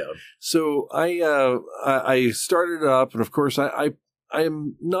settings down. So I started it up, and of course I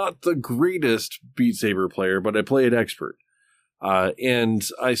am not the greatest Beat Saber player, but I play it expert. And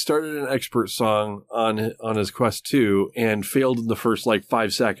I started an expert song on his Quest 2 and failed in the first like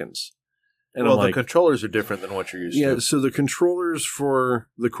 5 seconds. And well, the controllers are different than what you're used to. Yeah, so the controllers for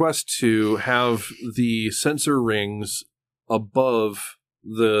the Quest 2 have the sensor rings above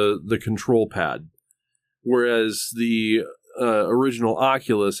the control pad, whereas the original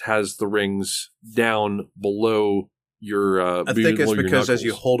Oculus has the rings down below your I think it's because as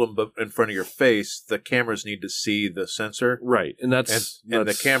you hold them in front of your face, the cameras need to see the sensor. Right, and that's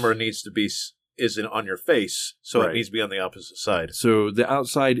the camera needs to be on your face, so right. It needs to be on the opposite side. So the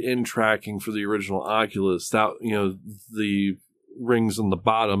outside-in tracking for the original Oculus, that the rings on the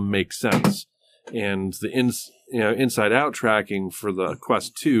bottom make sense, and the inside-out tracking for the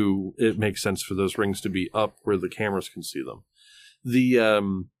Quest 2, it makes sense for those rings to be up where the cameras can see them.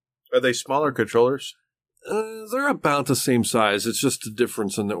 Are they smaller controllers? They're about the same size. It's just a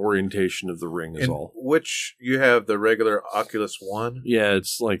difference in the orientation of the ring is all. Which you have the regular Oculus One? Yeah,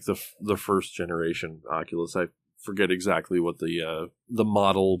 it's like the first generation Oculus. I forget exactly what the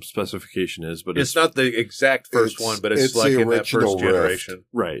model specification is, but it's not the exact first one, but it's like in that first generation.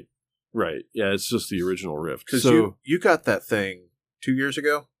 Right. Yeah, it's just the original Rift. Because you got that thing 2 years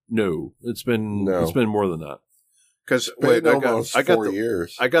ago? No, it's been more than that. Because I got 4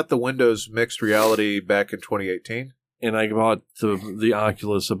 years. I got the Windows Mixed Reality back in 2018, and I bought the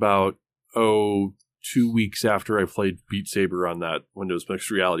Oculus about 2 weeks after I played Beat Saber on that Windows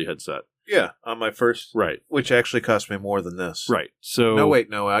Mixed Reality headset. Yeah, on my first, right, which actually cost me more than this. Right. So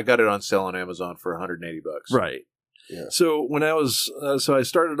no, I got it on sale on Amazon for $180. Right. Yeah. So when I was so I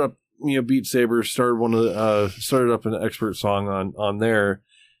started up Beat Saber, started up an expert song on there,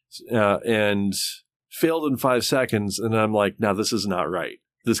 and failed in 5 seconds, and I'm like, now this is not right.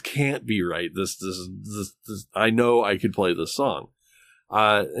 This can't be right. This I know I could play this song.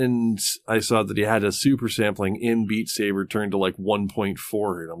 And I saw that he had a super sampling in Beat Saber turned to like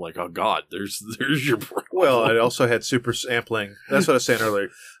 1.4, and I'm like, oh god, there's your problem. Well, I also had super sampling. That's what I was saying earlier.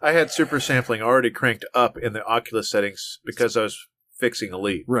 I had super sampling already cranked up in the Oculus settings because I was fixing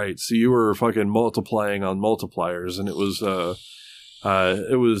Elite. Right. So you were fucking multiplying on multipliers, and it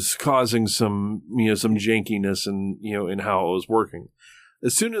was causing some jankiness in how it was working.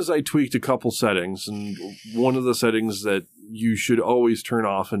 As soon as I tweaked a couple settings, and one of the settings that you should always turn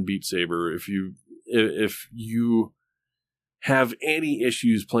off in Beat Saber, if you have any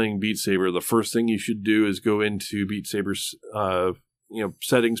issues playing Beat Saber, the first thing you should do is go into Beat Saber's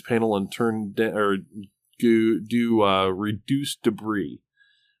settings panel and do reduce debris,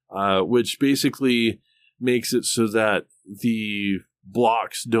 which basically makes it so that the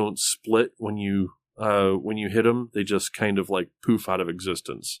blocks don't split when you hit them. They just kind of like poof out of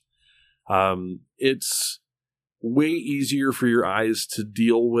existence. It's way easier for your eyes to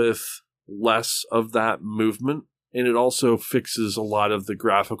deal with less of that movement, and it also fixes a lot of the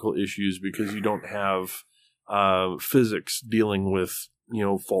graphical issues because you don't have physics dealing with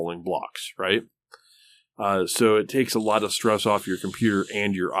falling blocks, right? So it takes a lot of stress off your computer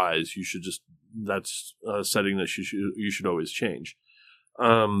and your eyes. That's a setting that you should always change.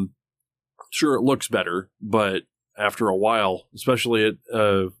 Sure, it looks better, but after a while, especially at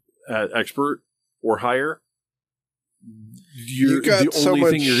expert or higher, you got the only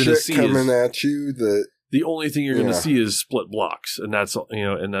thing you're going to see coming at you. The only thing you're going to see is split blocks, and it's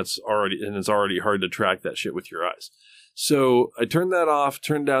already hard to track that shit with your eyes. So I turned that off,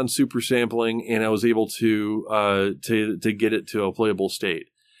 turned down super sampling, and I was able to get it to a playable state.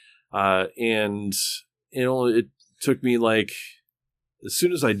 And it took me like, as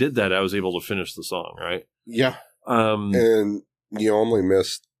soon as I did that, I was able to finish the song, right? Yeah. And you only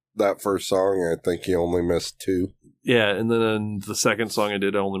missed that first song. I think you only missed 2. Yeah, and then the second song I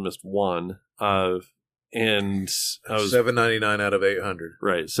did, I only missed 1. And I was $7.99 out of 800.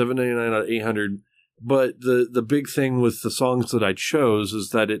 Right, $7.99 out of 800. But the big thing with the songs that I chose is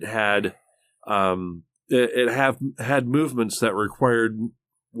that it had had movements that required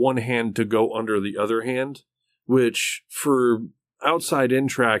one hand to go under the other hand, which for outside in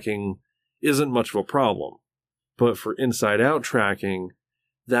tracking isn't much of a problem. But for inside out tracking,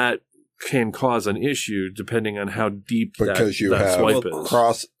 that can cause an issue depending on how deep that swipe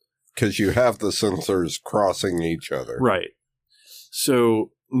is. Because you have the sensors crossing each other. Right.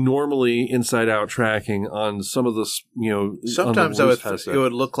 So normally inside out tracking on some of the, sometimes it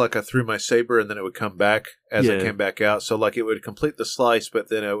would look like I threw my saber and then it would come back as it came back out. So like it would complete the slice, but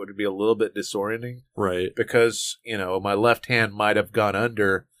then it would be a little bit disorienting. Right. Because, my left hand might have gone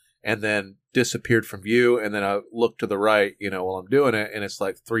under and then disappeared from view. And then I look to the right, while I'm doing it, and it's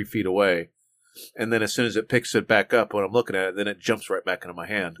like 3 feet away. And then as soon as it picks it back up when I'm looking at it, then it jumps right back into my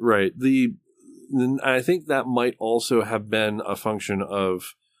hand. Right. I think that might also have been a function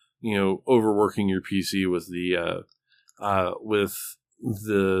of, overworking your PC with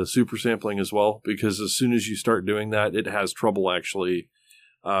the super sampling as well, because as soon as you start doing that, it has trouble actually,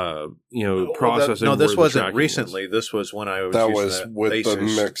 processing. No, this wasn't recently. This was when I was. That was with the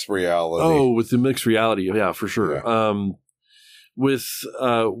mixed reality. Oh, with the mixed reality, yeah, for sure. Yeah. With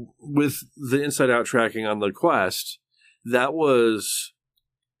the inside out tracking on the Quest, that was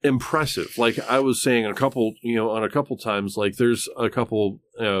impressive. Like I was saying on a couple times, like there's a couple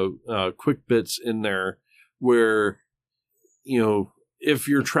quick bits in there where if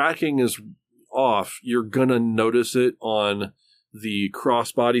your tracking is off, you're gonna notice it on the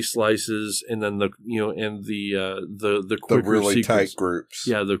crossbody slices, and then the quicker really tight groups.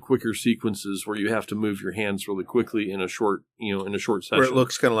 Yeah, the quicker sequences where you have to move your hands really quickly in a short session. Where it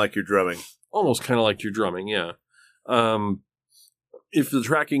looks kind of like you're drumming. Almost kind of like you're drumming, yeah. If the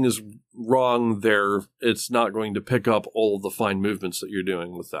tracking is wrong there, it's not going to pick up all of the fine movements that you're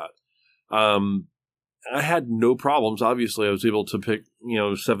doing with that. I had no problems. Obviously, I was able to pick,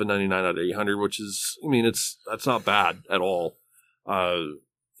 $7.99 out of 800, which is, that's not bad at all.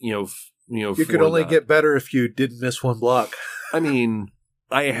 You could only get better if you didn't miss one block.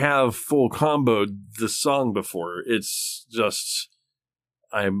 I have full comboed this song before. It's just,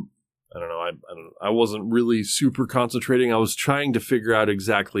 I don't know. I wasn't really super concentrating. I was trying to figure out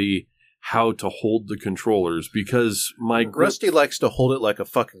exactly how to hold the controllers because Rusty likes to hold it like a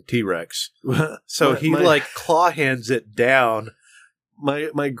fucking T-Rex. So he claw hands it down.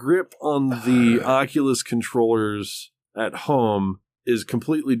 My grip on the Oculus controllers at home is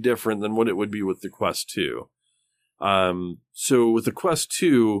completely different than what it would be with the Quest 2. So with the Quest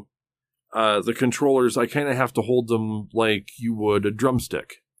 2, the controllers, I kind of have to hold them like you would a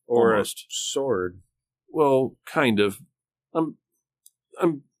drumstick. Or almost. A sword. Well, kind of.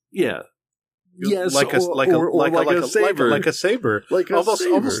 Yeah. Yes, like a saber. Like a saber.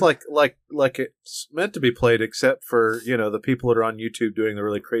 Almost like it's meant to be played, except for, the people that are on YouTube doing the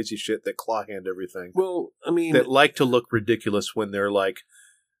really crazy shit that claw hand everything. Well, that like to look ridiculous when they're like.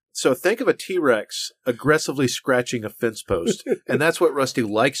 So think of a T-Rex aggressively scratching a fence post. And that's what Rusty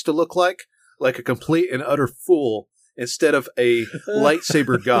likes to look like a complete and utter fool. Instead of a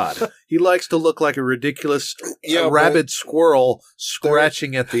lightsaber god, he likes to look like a ridiculous rabid squirrel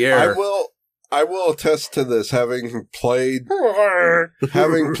scratching at the air. I will attest to this. Having played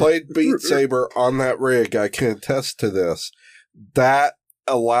Beat Saber on that rig, I can attest to this. That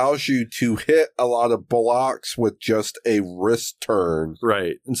allows you to hit a lot of blocks with just a wrist turn.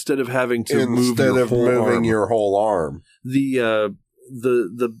 Right. Instead of having to move Instead your of whole moving arm. your whole arm. The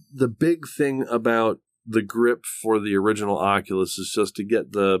big thing about the grip for the original Oculus is just to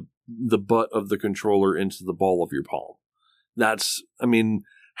get the butt of the controller into the ball of your palm. That's, I mean,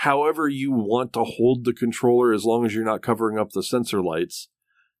 however you want to hold the controller, as long as you're not covering up the sensor lights,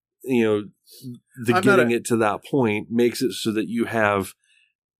 you know, getting it to that point makes it so that you have,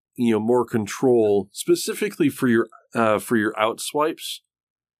 you know, more control specifically for your out swipes.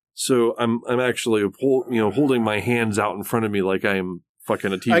 So I'm actually holding my hands out in front of me like I am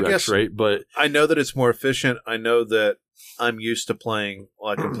fucking a T-Rex, right? But I know that it's more efficient. I know that I'm used to playing,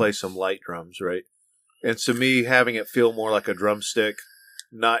 well, I can play some light drums, right? And so me having it feel more like a drumstick,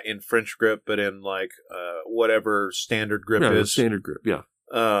 not in French grip, but in like whatever standard grip is. Standard grip, yeah.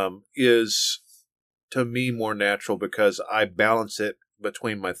 Is to me more natural because I balance it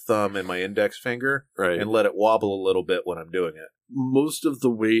between my thumb and my index finger, right, and let it wobble a little bit when I'm doing it. Most of the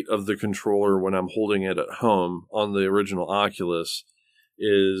weight of the controller when I'm holding it at home on the original Oculus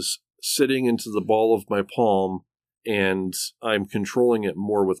is sitting into the ball of my palm, and I'm controlling it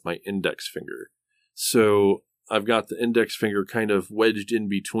more with my index finger. So I've got the index finger kind of wedged in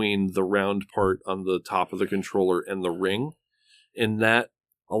between the round part on the top of the controller and the ring, and that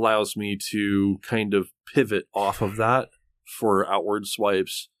allows me to kind of pivot off of that for outward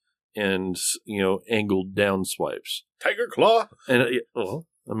swipes and, you know, angled down swipes. Tiger Claw. And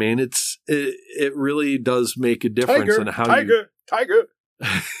I mean, it really does make a difference in how Tiger.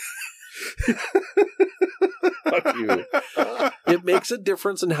 Fuck you. It makes a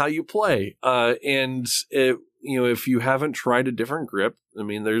difference in how you play. And it, you know, if you haven't tried a different grip, I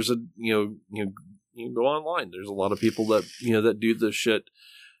mean, there's you can go online. There's a lot of people that, you know, that do this shit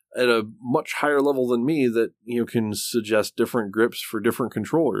at a much higher level than me that, you know, can suggest different grips for different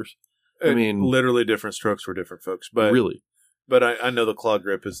controllers. I mean, literally different strokes for different folks, but really. But I know the claw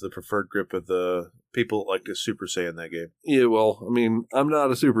grip is the preferred grip of the people like a Super Saiyan that game. Yeah, well, I mean, I'm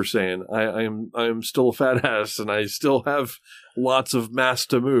not a Super Saiyan. I am still a fat ass, and I still have lots of mass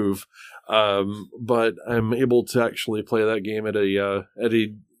to move. But I'm able to actually play that game at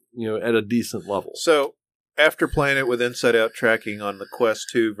a decent level. So after playing it with Inside Out tracking on the Quest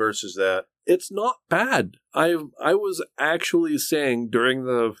 2 versus that, it's not bad. I was actually saying during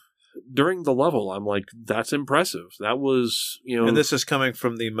the level, I'm like, that's impressive. That was, you know, and this is coming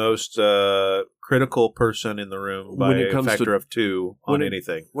from the most critical person in the room by a factor of 2 on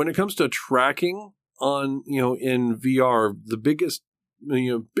anything. When it comes to tracking on, you know, in VR, the biggest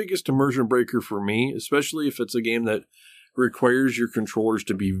immersion breaker for me, especially if it's a game that requires your controllers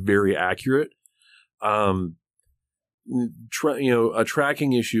to be very accurate. A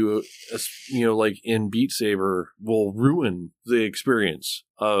tracking issue, you know, like in Beat Saber, will ruin the experience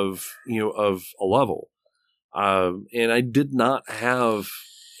of a level. And I did not have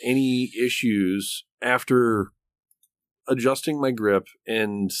any issues after adjusting my grip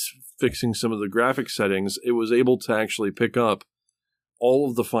and fixing some of the graphic settings. It was able to actually pick up all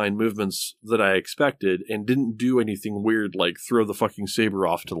of the fine movements that I expected and didn't do anything weird like throw the fucking saber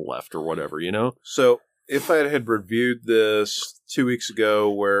off to the left or whatever, you know? So if I had reviewed this 2 weeks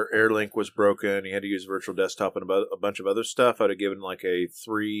ago where AirLink was broken, you had to use virtual desktop and a bunch of other stuff, I'd have given like a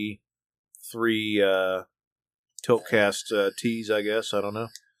three Tiltcast T's, I guess. I don't know.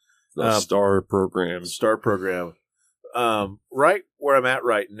 The Star program. Right where I'm at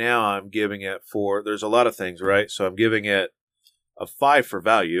right now, I'm giving it there's a lot of things, right? So I'm giving it a 5 for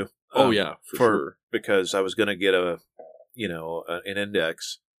value. Oh yeah, for sure. Because I was going to get an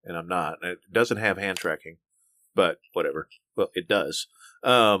index, and I'm not. It doesn't have hand tracking, but whatever. Well, it does.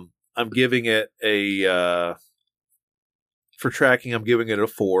 I'm giving it for tracking, I'm giving it a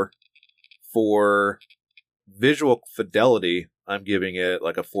 4. For visual fidelity, I'm giving it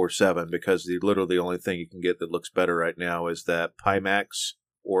like a 4.7 because literally the only thing you can get that looks better right now is that Pimax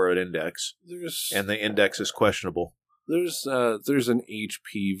or an index, and the index is questionable. There's an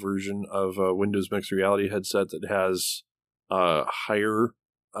HP version of a Windows Mixed Reality headset that has higher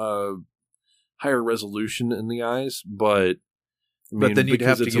resolution in the eyes, but then you'd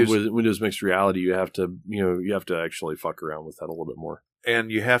have to use Windows Mixed Reality. You have to actually fuck around with that a little bit more,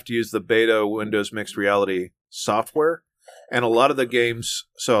 and you have to use the beta Windows Mixed Reality software. And a lot of the games,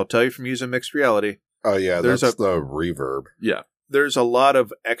 so I'll tell you from using Mixed Reality. Oh yeah, that's the reverb. Yeah. There's a lot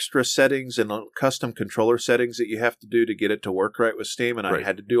of extra settings and custom controller settings that you have to do to get it to work right with Steam, and I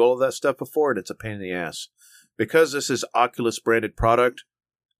had to do all of that stuff before, and it's a pain in the ass. Because this is Oculus branded product,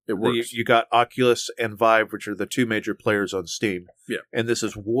 It works. You got Oculus and Vive, which are the two major players on Steam. Yeah. And this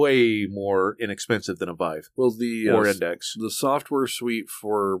is way more inexpensive than a Vive Well, the or Index. the software suite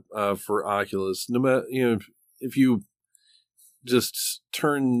for Oculus, no matter, if you just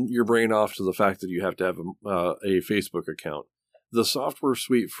turn your brain off to the fact that you have to have a Facebook account, the software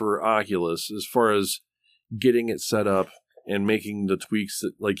suite for Oculus, as far as getting it set up and making the tweaks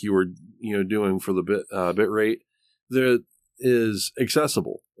that like you were doing for the bit rate, there is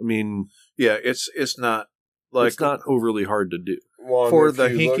accessible. I mean, Yeah, it's not like it's not overly hard to do. Well, for if the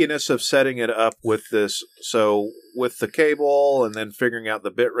you look- hinkiness of setting it up with this. So with the cable and then figuring out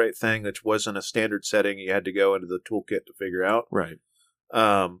the bitrate thing, which wasn't a standard setting, you had to go into the toolkit to figure out. Right.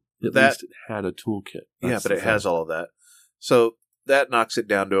 At At least it had a toolkit. Yeah, That's but the it has thing. all of that. So that knocks it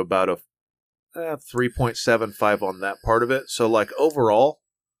down to about a 3.75 on that part of it. So like overall,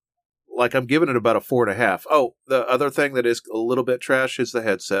 like I'm giving it about a 4.5. Oh, the other thing that is a little bit trash is the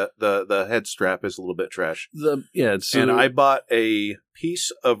headset. The head strap is a little bit trash. And I bought a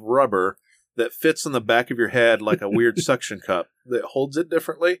piece of rubber that fits on the back of your head like a weird suction cup that holds it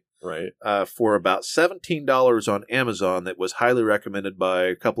differently. right. For about $17 on Amazon that was highly recommended by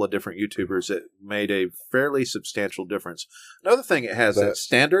a couple of different YouTubers. It made a fairly substantial difference. Another thing it has that's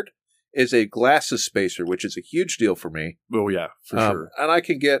standard is a glasses spacer, which is a huge deal for me. Oh yeah, for sure. And I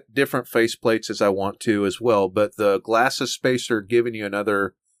can get different face plates as I want to as well, but the glasses spacer giving you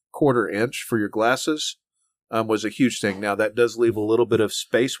another 1/4 inch for your glasses was a huge thing. Now, that does leave a little bit of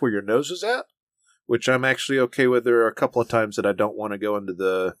space where your nose is at, which I'm actually okay with. There are a couple of times that I don't want to go into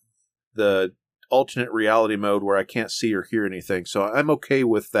the alternate reality mode where I can't see or hear anything. So I'm okay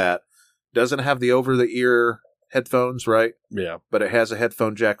with that. Doesn't have the over-the-ear headphones, right? Yeah. But it has a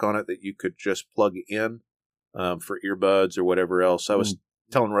headphone jack on it that you could just plug in for earbuds or whatever else. I was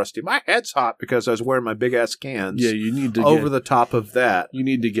telling Rusty, my head's hot because I was wearing my big-ass cans Yeah, you need to over the top of that. You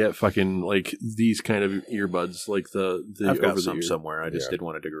need to get fucking like these kind of earbuds, like the I've got over the some ear. somewhere. I just didn't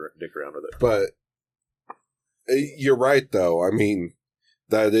want to dig around with it. But you're right, though. I mean,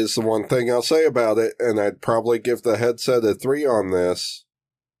 that is the one thing I'll say about it, and I'd probably give the headset a 3 on this,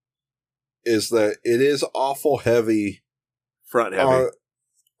 is that it is awful heavy Front heavy.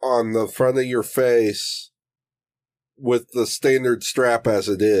 on the front of your face with the standard strap as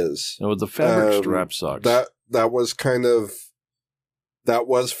it is. No, the fabric strap sucks. That was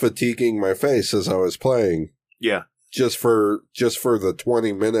fatiguing my face as I was playing. Yeah. Just for the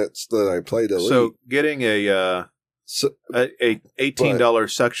 20 minutes that I played Elite. So getting a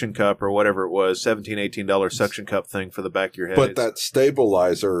 $18 suction cup or whatever it was, $18 suction cup thing for the back of your head. But that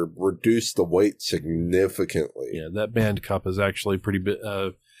stabilizer reduced the weight significantly. Yeah, that band cup is actually pretty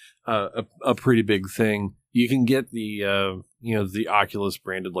a pretty big thing. You can get the the Oculus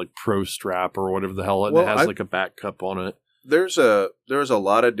branded like Pro Strap or whatever the hell, and it has like a back cup on it. There's a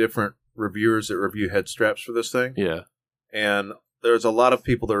lot of different reviewers that review head straps for this thing. Yeah, and there's a lot of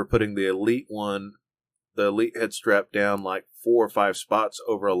people that are putting the Elite head strap down like 4 or 5 spots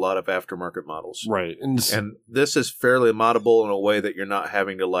over a lot of aftermarket models. right. And this is fairly moddable in a way that you're not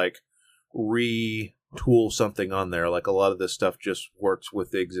having to like retool something on there. Like a lot of this stuff just works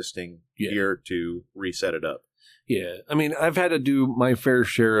with the existing gear to reset it up. Yeah, I mean, I've had to do my fair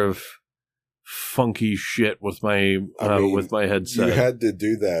share of funky shit with my with my headset. You had to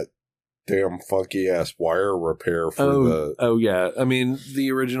do that damn funky ass wire repair for Oh yeah, I mean the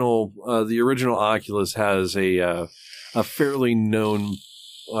original Oculus has a fairly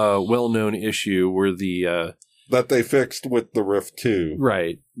well known issue where that they fixed with the Rift 2.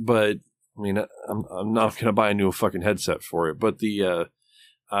 Right, but I mean I'm not going to buy a new fucking headset for it. But the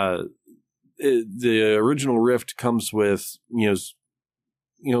original Rift comes with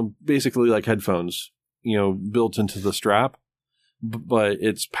basically like headphones built into the strap. But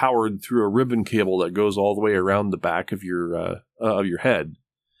it's powered through a ribbon cable that goes all the way around the back of your head.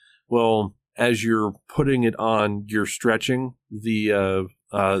 Well, as you're putting it on, you're stretching that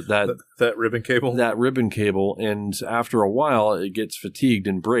ribbon cable. That ribbon cable, and after a while, it gets fatigued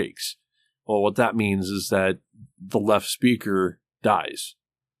and breaks. Well, what that means is that the left speaker dies.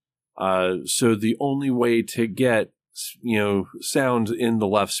 So the only way to get sound in the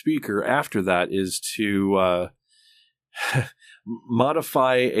left speaker after that is to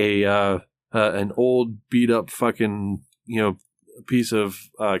modify an old beat up fucking piece of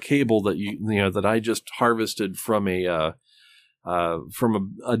cable that that I just harvested from a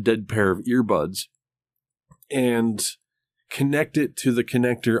dead pair of earbuds and connect it to the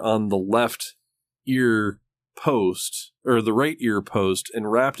connector on the left ear post or the right ear post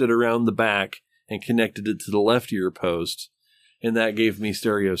and wrapped it around the back and connected it to the left ear post, and that gave me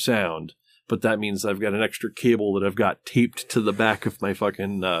stereo sound. but that means I've got an extra cable that I've got taped to the back of my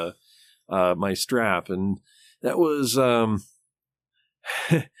fucking my strap, and that was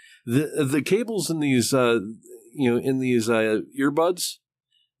the cables in these earbuds.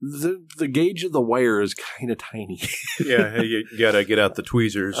 The gauge of the wire is kind of tiny. Yeah, you gotta get out the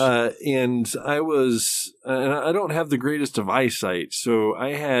tweezers. And I don't have the greatest of eyesight, so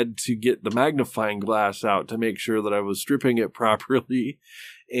I had to get the magnifying glass out to make sure that I was stripping it properly,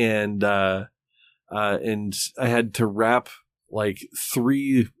 and I had to wrap like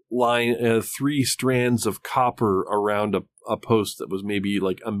three strands of copper around a post that was maybe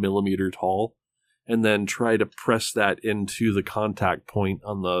like a millimeter tall, and then try to press that into the contact point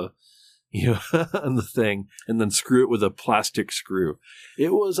on the on the thing, and then screw it with a plastic screw.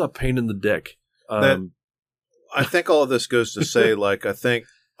 It was a pain in the dick. I think all of this goes to say, like, I think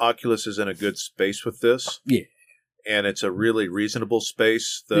Oculus is in a good space with this. Yeah. And it's a really reasonable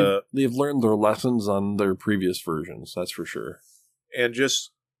space. They've learned their lessons on their previous versions, that's for sure. And just,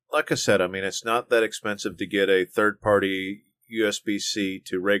 like I said, I mean, it's not that expensive to get a third-party USB-C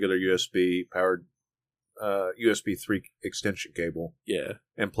to regular USB-powered USB 3 extension cable. Yeah.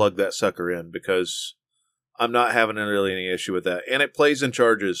 And plug that sucker in, because I'm not having really any issue with that. And it plays and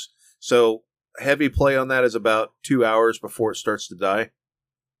charges. So heavy play on that is about 2 hours before it starts to die.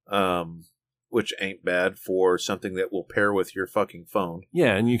 Which ain't bad for something that will pair with your fucking phone.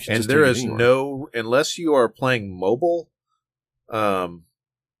 Yeah, and you can and just there take it is anywhere. no, unless you are playing mobile,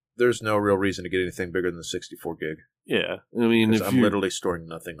 there's no real reason to get anything bigger than the 64 gig. Yeah, I mean, if I'm literally storing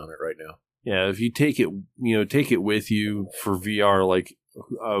nothing on it right now. Yeah, if you take it with you for VR, like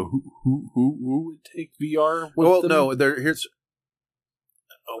who would take VR with Well, them? no,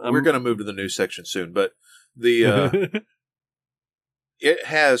 we're going to move to the news section soon, but the it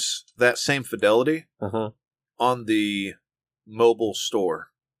has that same fidelity on the mobile store.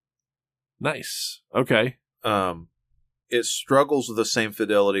 Nice. Okay. It struggles with the same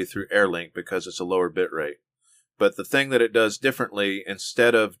fidelity through AirLink because it's a lower bit rate. But the thing that it does differently,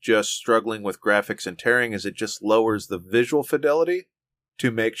 instead of just struggling with graphics and tearing, is it just lowers the visual fidelity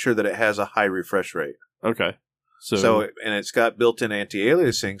to make sure that it has a high refresh rate. Okay. And it's got built-in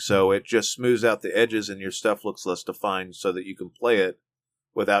anti-aliasing, so it just smooths out the edges and your stuff looks less defined so that you can play it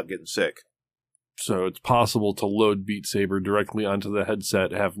without getting sick. So it's possible to load Beat Saber directly onto the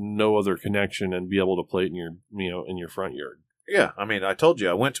headset, have no other connection, and be able to play it in your in your front yard. Yeah, I mean, I told you,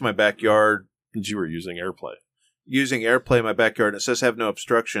 I went to my backyard. But you were using AirPlay. Using AirPlay in my backyard, and it says have no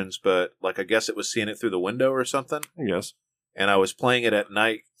obstructions, but like I guess it was seeing it through the window or something. I guess. And I was playing it at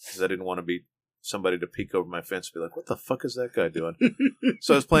night because I didn't want to be somebody to peek over my fence and be like, what the fuck is that guy doing?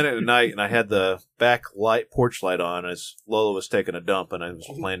 So I was playing it at night, and I had the back porch light on as Lola was taking a dump, and I was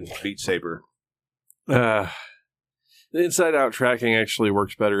playing Beat Saber. The inside-out tracking actually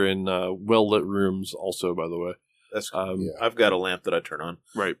works better in well-lit rooms also, by the way. That's I've got a lamp that I turn on.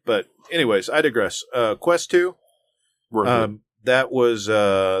 Right. But anyways, I digress. Quest 2,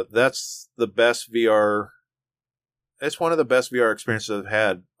 that's the best VR. It's one of the best VR experiences I've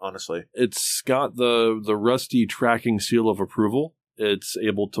had, honestly. It's got the rusty tracking seal of approval. It's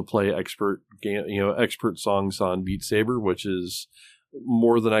able to play expert songs on Beat Saber, which is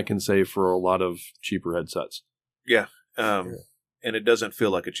more than I can say for a lot of cheaper headsets. Yeah. And it doesn't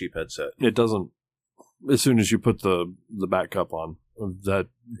feel like a cheap headset. It doesn't. As soon as you put the back cup on, that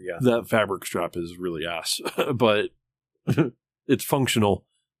fabric strap is really ass. But it's functional,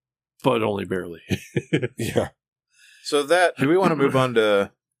 but only barely. Yeah. So do we want to move on to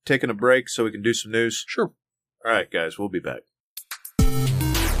taking a break so we can do some news? Sure. All right, guys, we'll be back.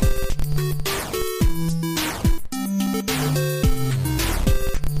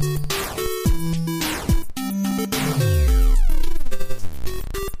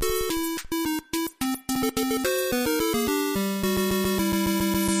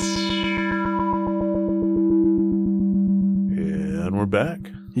 And we're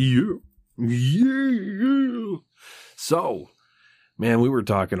back. Yeah. So, man, we were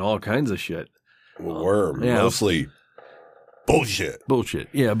talking all kinds of shit. Mostly bullshit. Bullshit.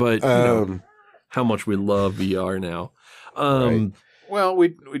 Yeah, but how much we love VR now. Right. Well,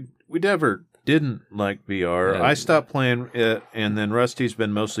 we never didn't like VR. Yeah. I stopped playing it, and then Rusty's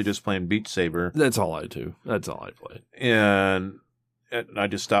been mostly just playing Beat Saber. That's all I do. That's all I play. And I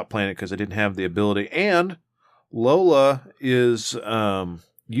just stopped playing it because I didn't have the ability. And Lola is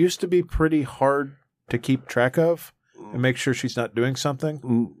used to be pretty hard to keep track of and make sure she's not doing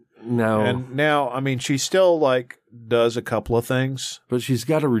something. No. And now, I mean, she still does a couple of things. But she's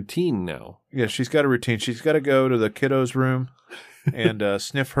got a routine now. Yeah, she's got a routine. She's got to go to the kiddos' room and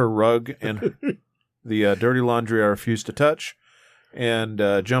sniff her rug and the dirty laundry I refuse to touch. and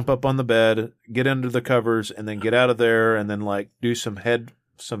jump up on the bed, get under the covers, and then get out of there, and then like do some head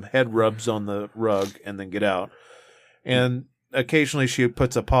rubs on the rug, and then get out. And occasionally she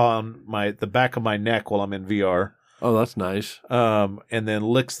puts a paw on the back of my neck while I'm in VR. Oh, that's nice. And then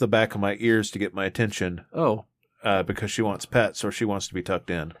licks the back of my ears to get my attention. Oh, because she wants pets or she wants to be tucked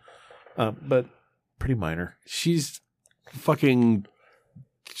in. But pretty minor. She's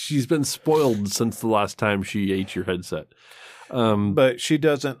been spoiled since the last time she ate your headset. But she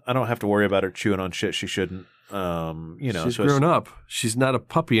doesn't. I don't have to worry about her chewing on shit she shouldn't. She's grown up. She's not a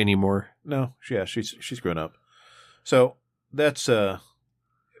puppy anymore. No, she's grown up. So that's now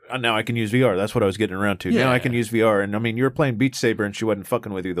I can use VR. That's what I was getting around to. Yeah. Now I can use VR, and I mean, you were playing Beat Saber, and she wasn't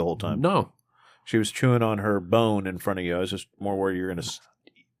fucking with you the whole time. No, she was chewing on her bone in front of you. I was just more worried you were gonna.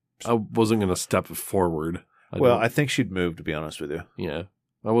 I wasn't gonna step forward. I think she'd move, to be honest with you. Yeah.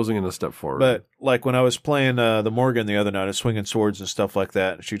 I wasn't going to step forward. But, like, when I was playing the Morgan the other night, I was swinging swords and stuff like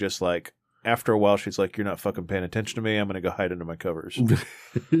that, and she just, like, after a while, she's like, you're not fucking paying attention to me. I'm going to go hide under my covers.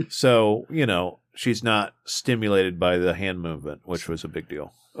 So, she's not stimulated by the hand movement, which was a big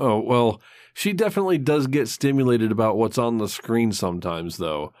deal. Oh, well, she definitely does get stimulated about what's on the screen sometimes,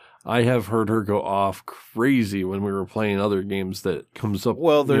 though. I have heard her go off crazy when we were playing other games that comes up.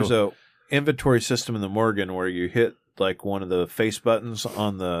 Well, there's a inventory system in the Morgan where you hit like one of the face buttons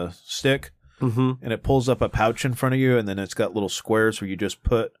on the stick, and it pulls up a pouch in front of you, and then it's got little squares where you just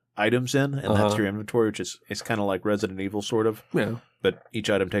put items in, and that's your inventory, which is it's kind of like Resident Evil sort of. Yeah. But each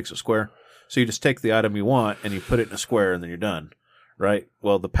item takes a square. So you just take the item you want and you put it in a square, and then you're done. Right?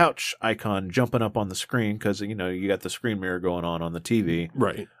 Well, the pouch icon jumping up on the screen, because you got the screen mirror going on the TV,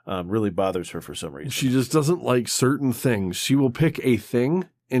 right? Really bothers her for some reason. She just doesn't like certain things. She will pick a thing,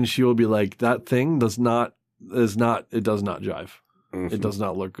 and she will be like, "That thing does not jive. Mm-hmm. It does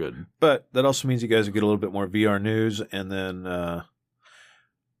not look good." But that also means you guys will get a little bit more VR news, and then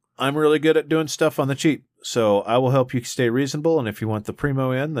I'm really good at doing stuff on the cheap, so I will help you stay reasonable. And if you want the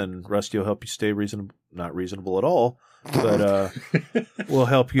primo in, then Rusty will help you stay reasonable. Not reasonable at all, but we'll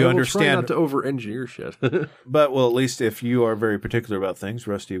help you understand. Try not to over-engineer shit. But well, at least if you are very particular about things,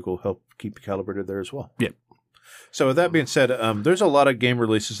 Rusty will help keep you calibrated there as well. Yep. So with that being said, there's a lot of game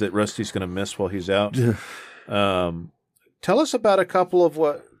releases that Rusty's going to miss while he's out. Tell us about a couple of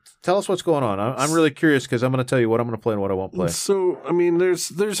Tell us what's going on. I'm really curious because I'm going to tell you what I'm going to play and what I won't play. So, I mean, there's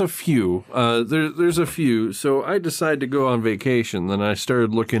a few. There's a few. So I decided to go on vacation. Then I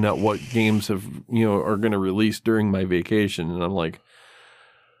started looking at what games are going to release during my vacation, and I'm like,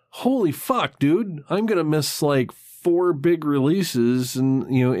 holy fuck, dude! I'm going to miss like 4 big releases, in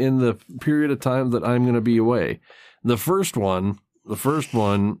the period of time that I'm going to be away. The first one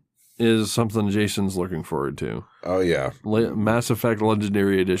is something Jason's looking forward to. Oh, yeah. Mass Effect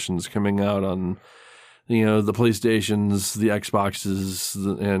Legendary Edition's coming out on, the PlayStations, the Xboxes,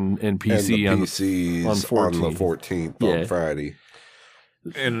 and PC and the PCs on the 14th on Friday.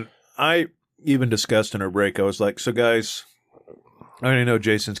 And I even discussed in our break, I was like, so guys, I already know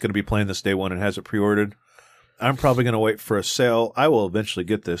Jason's going to be playing this day one and has it pre-ordered. I'm probably going to wait for a sale. I will eventually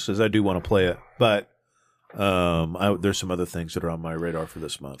get this, as I do want to play it, but there's some other things that are on my radar for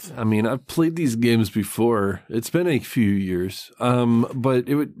this month. I mean, I've played these games before. It's been a few years, but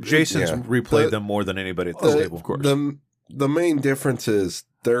Jason's replayed them more than anybody at this table. Of course. The main difference is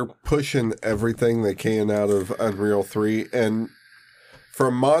they're pushing everything they can out of Unreal 3, and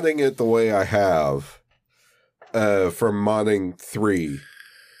from modding it the way I have, from modding 3,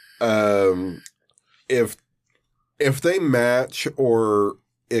 if they match or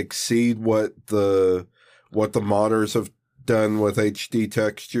exceed what the modders have done with HD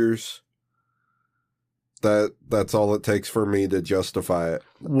textures, that's all it takes for me to justify it.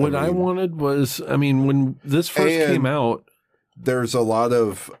 What I wanted was, when this first came out, there's a lot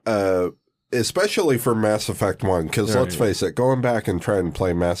of, especially for Mass Effect 1, because let's face it, going back and trying to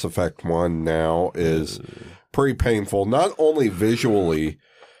play Mass Effect 1 now is pretty painful, not only visually,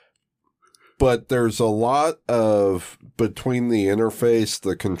 but there's a lot of, between the interface,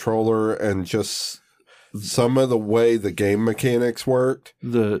 the controller, and just some of the way the game mechanics worked.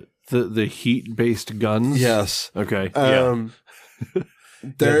 The heat-based guns? Yes. Okay. The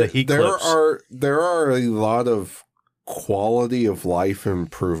heat clips. There are a lot of quality of life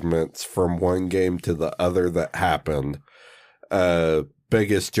improvements from one game to the other that happened.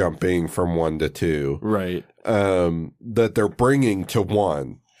 Biggest jump being from 1 to 2. Right. That they're bringing to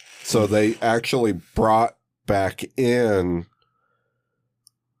 1. So they actually brought back in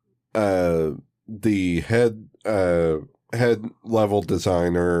the head level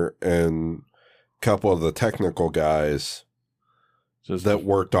designer and a couple of the technical guys that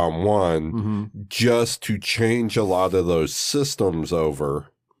worked on 1 Mm-hmm. just to change a lot of those systems over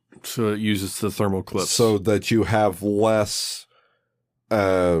So it uses the thermal clips. so that you have less,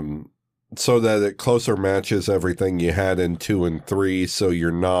 so that it closer matches everything you had in 2 and 3, so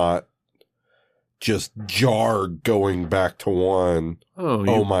you're not just jarred going back to 1.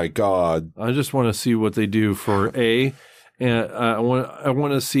 Oh my God. I just want to see what they do for A, and I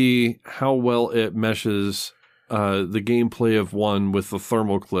want to see how well it meshes the gameplay of 1 with the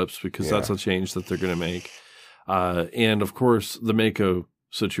thermal clips, because that's a change that they're going to make. And of course the Mako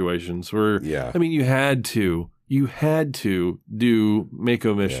situations where, I mean, you had to do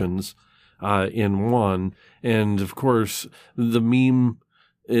Mako missions in 1. And of course the meme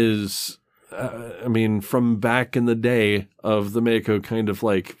is, I mean, from back in the day of the Mako kind of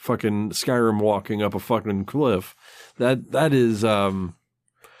like fucking Skyrim walking up a fucking cliff. That is,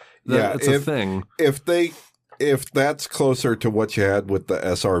 that's a thing. If that's closer to what you had with the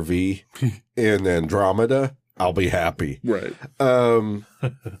SRV in Andromeda, I'll be happy. Right. I'll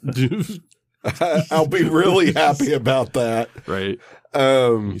be really happy about that. Right.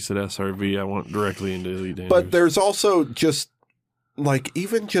 You said SRV, I went directly into Elite Dangerous. But there's also just, like,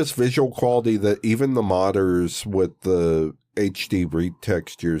 even just visual quality that even the modders with the HD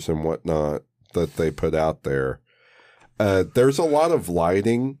retextures and whatnot that they put out there, there's a lot of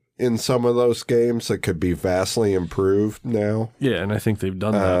lighting in some of those games that could be vastly improved now. Yeah, and I think they've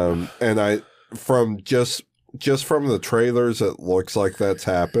done that. And from just from the trailers, it looks like that's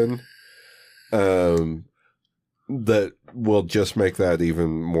happened. That will just make that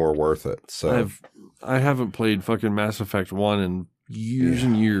even more worth it. So I haven't played fucking Mass Effect 1 in years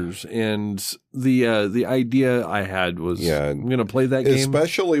and years, and the idea I had was I'm going to play that game.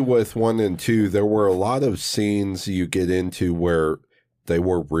 Especially with 1 and 2, there were a lot of scenes you get into where they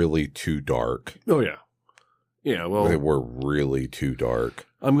were really too dark. Oh, yeah. Yeah, well, they were really too dark.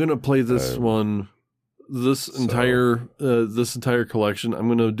 I'm going to play this one, this entire collection. I'm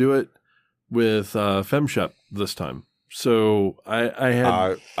going to do it with FemShep this time. So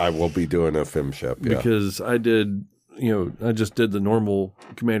I will be doing a FemShep, because I did, I just did the normal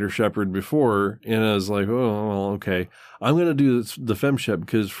Commander Shepard before, and I was like, oh, well, okay. I'm going to do the FemShep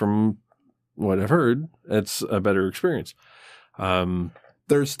because from what I've heard, it's a better experience.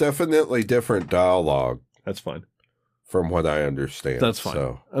 There's definitely different dialogue. That's fine. From what I understand. That's fine.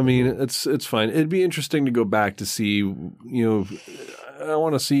 So, I mean, it's fine. It'd be interesting to go back to see, I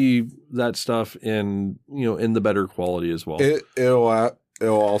want to see that stuff in the better quality as well. It'll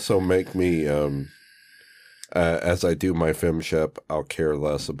also make me, as I do my FemShep, I'll care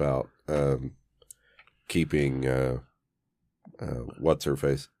less about keeping what's her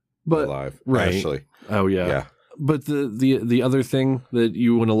face alive. Right. Ashley. Oh yeah. Yeah. But the other thing that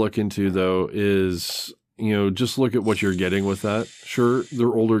you want to look into though is, just look at what you're getting with that. Sure,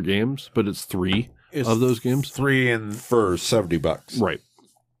 they're older games, but it's 3 of those games. 3 and for $70. Right.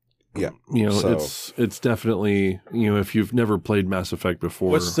 Yeah. It's definitely, if you've never played Mass Effect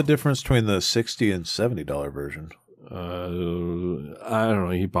before. What's the difference between the $60 and $70 version? I don't know.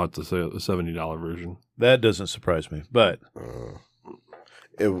 He bought the $70 version. That doesn't surprise me, but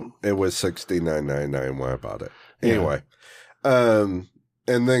it was $69.99 when I bought it. Anyway, and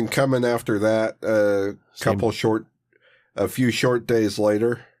then coming after that, a few short days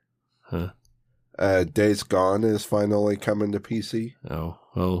later, Days Gone is finally coming to PC. Oh,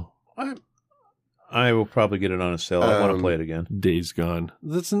 well. I will probably get it on a sale. I want to play it again. Days Gone.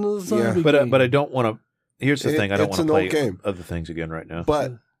 That's another zombie game. But I don't want to. Here's the thing. I don't want to play game. Other things again right now.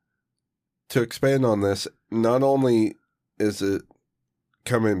 But to expand on this, not only is it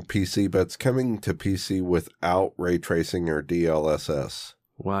coming PC, but it's coming to PC without ray tracing or DLSS.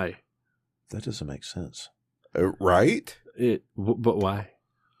 Why? That doesn't make sense. Right? But why?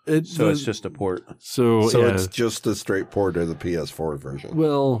 It's just a port. So it's just a straight port of the PS4 version.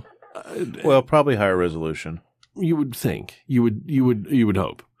 Well, probably higher resolution. You would think. You would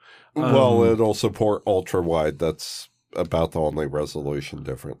hope. Well, it'll support ultra wide. That's about the only resolution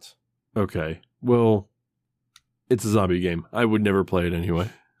difference. Okay. Well, it's a zombie game. I would never play it anyway.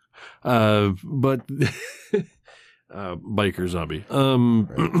 But biker zombie.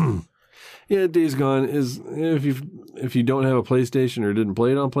 Right. Yeah, Days Gone is, if you don't have a PlayStation or didn't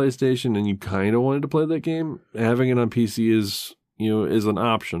play it on PlayStation and you kind of wanted to play that game, having it on PC is an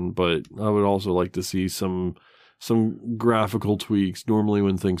option. But I would also like to see some graphical tweaks. Normally,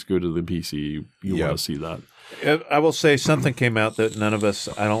 when things go to the PC, you want to see that. I will say something came out that none of us,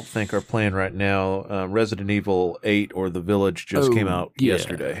 I don't think, are playing right now. Resident Evil 8 or The Village just came out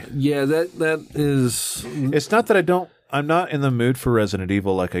yesterday. Yeah, that is. It's not that I'm not in the mood for Resident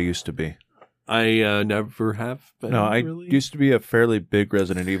Evil like I used to be. I never have been. No, I really. used to be a fairly big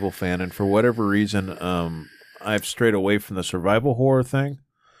Resident Evil fan, and for whatever reason, I've strayed away from the survival horror thing,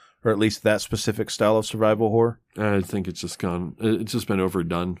 or at least that specific style of survival horror. I think it's just gone. It's just been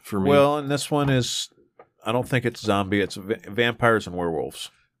overdone for me. Well, and this one is, I don't think it's zombie, it's vampires and werewolves.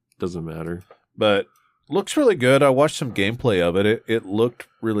 Doesn't matter. But looks really good. I watched some gameplay of it. It looked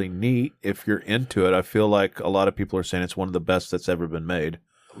really neat. If you're into it, I feel like a lot of people are saying it's one of the best that's ever been made.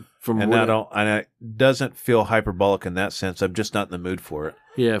 And it doesn't feel hyperbolic in that sense. I'm just not in the mood for it.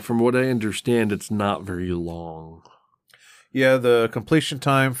 Yeah, from what I understand, it's not very long. Yeah, the completion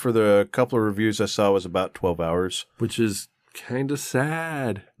time for the couple of reviews I saw was about 12 hours. Which is kind of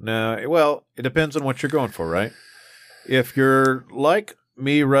sad. No, well, it depends on what you're going for, right? If you're like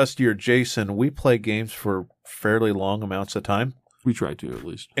me, Rusty, or Jason, we play games for fairly long amounts of time. We try to, at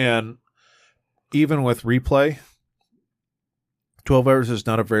least. And even with replay, 12 hours is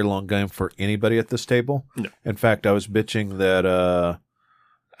not a very long game for anybody at this table. No. In fact, I was bitching that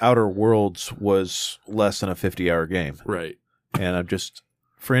Outer Worlds was less than a 50-hour game. Right. And I'm just,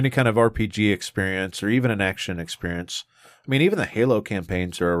 for any kind of RPG experience or even an action experience, I mean, even the Halo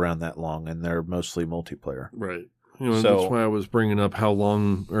campaigns are around that long, and they're mostly multiplayer. Right. So, that's why I was bringing up how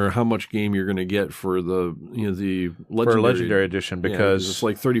long or how much game you're going to get for the Legendary Edition, because it's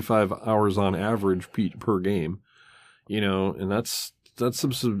like 35 hours on average per game. And that's a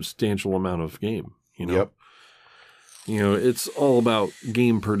substantial amount of game. Yep. It's all about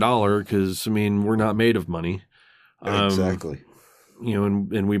game per dollar because we're not made of money. Exactly.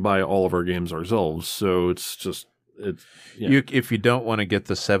 And we buy all of our games ourselves, so it's. Yeah. If you don't want to get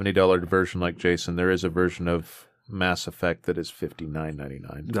the $70 version like Jason, there is a version of Mass Effect that is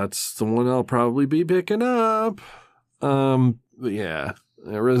 $59.99. That's the one I'll probably be picking up. But yeah,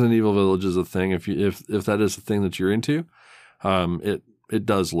 Resident Evil Village is a thing. If that is the thing that you're into, it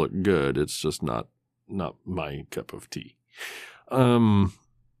does look good. It's just not my cup of tea. On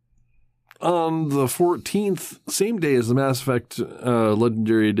the 14th, same day as the Mass Effect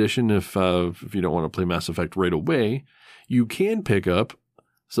Legendary Edition, if you don't want to play Mass Effect right away, you can pick up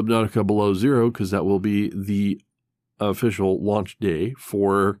Subnautica Below Zero because that will be the official launch day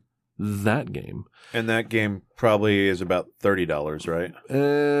for that game. And that game probably is about $30, right?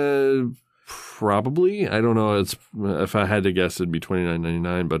 Probably. I don't know. If I had to guess, it'd be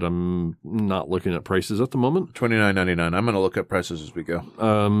 $29.99, but I'm not looking at prices at the moment. $29.99. I'm going to look at prices as we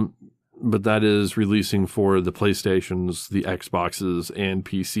go. But that is releasing for the PlayStations, the Xboxes, and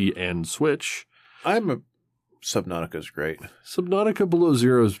PC and Switch. Subnautica is great. Subnautica Below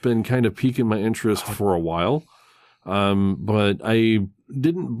Zero has been kind of piquing my interest for a while. But I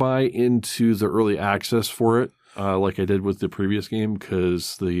didn't buy into the early access for it like I did with the previous game,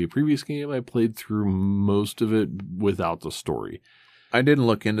 because the previous game I played through most of it without the story. I didn't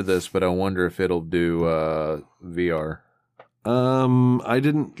look into this, but I wonder if it'll do VR. I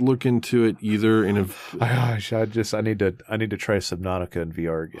didn't look into it either. And I need to try Subnautica in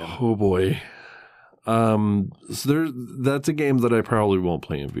VR again. Oh boy. So that's a game that I probably won't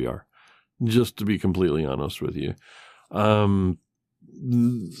play in VR, just to be completely honest with you.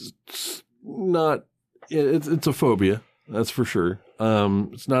 It's a phobia, that's for sure.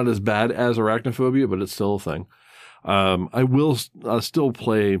 It's not as bad as arachnophobia, but it's still a thing. I will still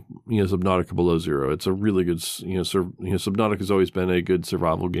play, Subnautica Below Zero. It's a really good, Subnautica's always been a good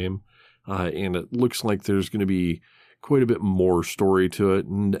survival game, and it looks like there's going to be quite a bit more story to it,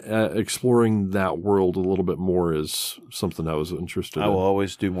 and exploring that world a little bit more is something I was interested in. I will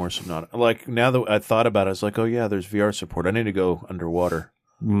always do more Subnautica. Like, now that I thought about it, I was like, oh yeah, there's VR support. I need to go underwater.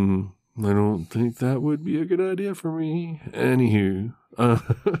 I don't think that would be a good idea for me. Anywho.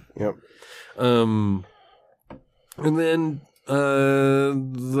 Yep. And then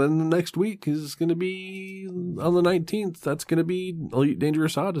the next week is going to be on the 19th. That's going to be Elite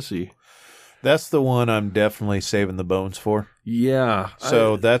Dangerous Odyssey. That's the one I'm definitely saving the bones for. Yeah.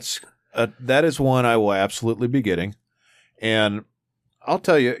 So that is one I will absolutely be getting. And I'll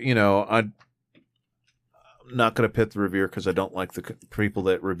tell you, I'm not going to pit the reviewer because I don't like the people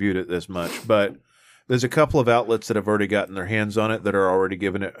that reviewed it as much. But there's a couple of outlets that have already gotten their hands on it that are already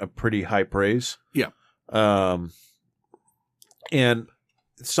giving it a pretty high praise. Yeah. And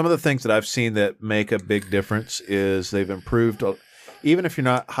some of the things that I've seen that make a big difference is they've improved. Even if you're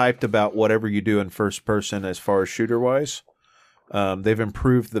not hyped about whatever you do in first person as far as shooter wise, they've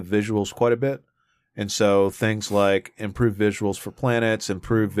improved the visuals quite a bit. And so things like improved visuals for planets,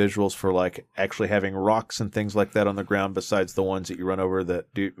 improved visuals for like actually having rocks and things like that on the ground besides the ones that you run over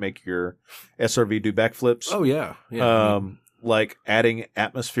that do make your SRV do backflips. Oh, yeah. Yeah. Like adding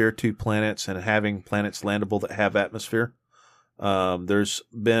atmosphere to planets and having planets landable that have atmosphere. There's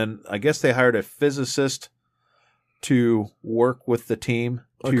been, I guess they hired a physicist to work with the team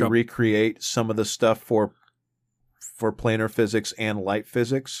to recreate some of the stuff for planar physics and light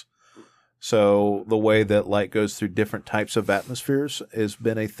physics. So the way that light goes through different types of atmospheres has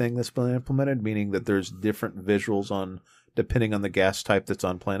been a thing that's been implemented, meaning that there's different visuals on depending on the gas type that's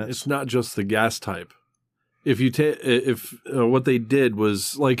on planets. It's not just the gas type. If you what they did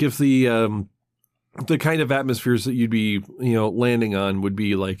was like if the kind of atmospheres that you'd be landing on would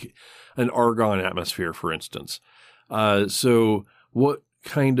be like an argon atmosphere, for instance. So what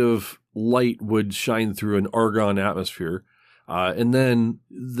kind of light would shine through an argon atmosphere? And then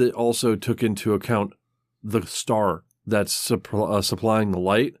that also took into account the star that's supplying the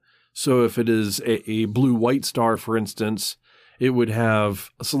light. So if it is a blue-white star, for instance, it would have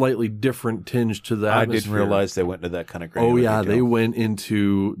a slightly different tinge to the atmosphere. I didn't realize they went into that kind of granular detail. They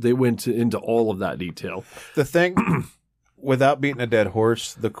went into all of that detail. The thing, without beating a dead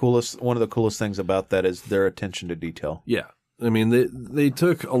horse, one of the coolest things about that is their attention to detail. Yeah. I mean, they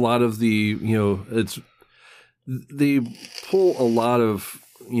took a lot of the, they pull a lot of,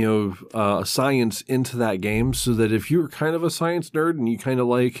 science into that game so that if you're kind of a science nerd and you kind of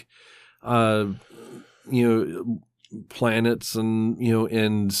like, planets and,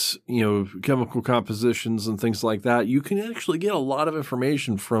 chemical compositions and things like that, you can actually get a lot of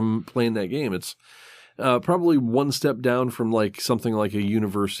information from playing that game. It's probably one step down from like something like a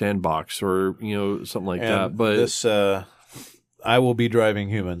Universe Sandbox or, something like that. But this, I will be driving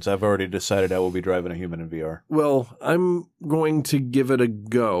humans. I've already decided I will be driving a human in VR. Well, I'm going to give it a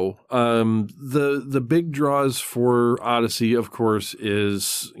go. The big draws for Odyssey, of course,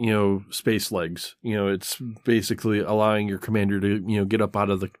 is, space legs. It's basically allowing your commander to, get up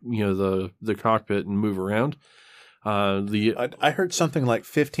out of the cockpit and move around. I heard something like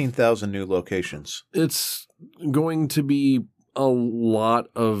 15,000 new locations. It's going to be a lot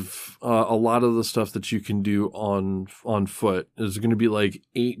of the stuff that you can do on foot. There's going to be like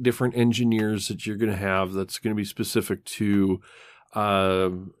 8 different engineers that you're going to have that's going to be specific to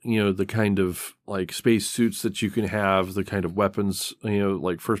the kind of like space suits that you can have, the kind of weapons,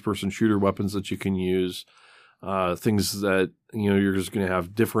 like first person shooter weapons that you can use, things that you're just going to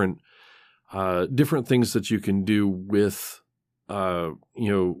have different things that you can do with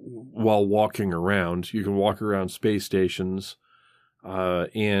while walking around. You can walk around space stations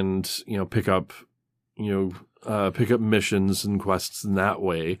and pick up missions and quests in that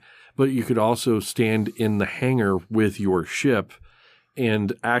way. But you could also stand in the hangar with your ship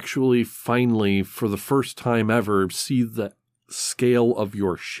and actually finally, for the first time ever, see the scale of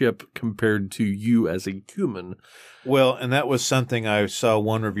your ship compared to you as a human. Well, and that was something I saw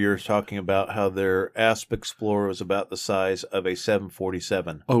one reviewer talking about, how their Asp Explorer was about the size of a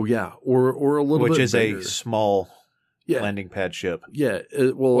 747. Oh yeah, or a little bit which is bigger. A small landing pad ship. Yeah,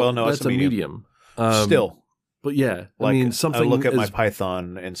 no, that's it's a medium. Still. But yeah, like, I mean, something. I look at my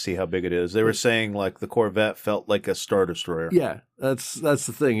Python and see how big it is. They were saying like the Corvette felt like a Star Destroyer. Yeah, that's the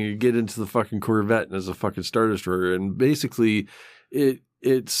thing. You get into the fucking Corvette and it's a fucking Star Destroyer, and basically,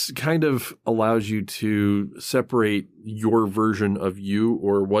 it's kind of allows you to separate your version of you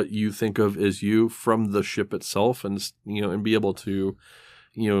or what you think of as you from the ship itself, and and be able to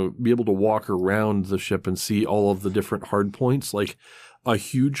walk around the ship and see all of the different hard points, like a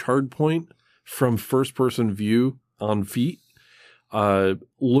huge hard point from first-person view on feet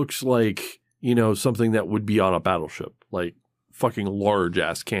looks like, something that would be on a battleship, like fucking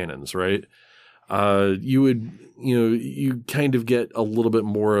large-ass cannons, right? You kind of get a little bit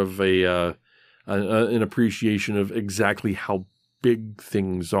more of an appreciation of exactly how big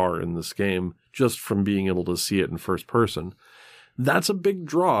things are in this game just from being able to see it in first person. That's a big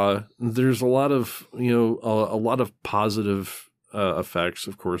draw. There's a lot of, a lot of positive effects.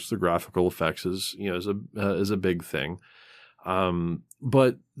 Of course, the graphical effects is a big thing.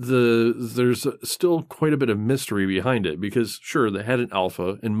 But there's still quite a bit of mystery behind it because sure, they had an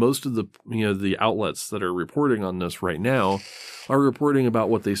alpha, and most of the outlets that are reporting on this right now are reporting about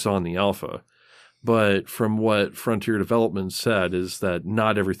what they saw in the alpha. But from what Frontier Development said is that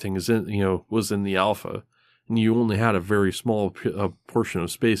not everything was in the alpha, and you only had a very small portion of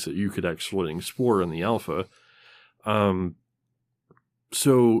space that you could actually explore in the alpha.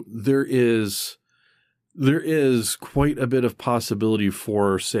 So there is quite a bit of possibility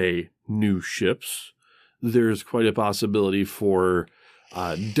for, say, new ships. There's quite a possibility for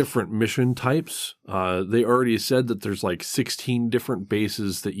different mission types. They already said that there's like 16 different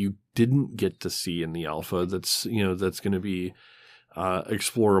bases that you didn't get to see in the alpha. That's going to be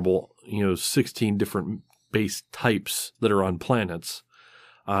explorable. 16 different base types that are on planets.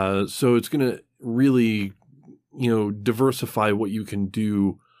 So it's going to really diversify what you can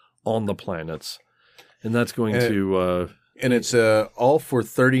do on the planets. And that's going to... and it's all for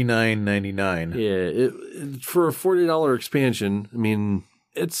 $39.99. Yeah, for a $40 expansion, I mean,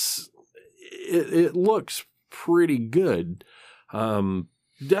 it looks pretty good.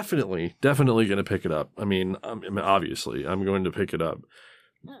 Definitely going to pick it up. I mean, obviously, I'm going to pick it up.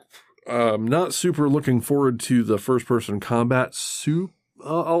 Not super looking forward to the first-person combat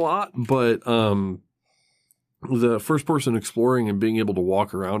a lot, but the first-person exploring and being able to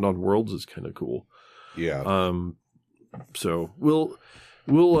walk around on worlds is kind of cool. Yeah. So we'll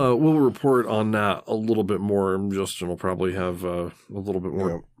report on that a little bit more. And Justin will probably have a little bit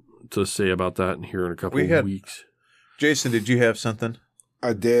more to say about that here in a couple of weeks. Jason, did you have something?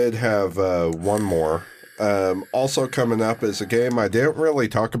 I did have one more. Also coming up is a game I didn't really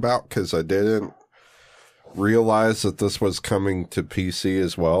talk about because I didn't realize that this was coming to PC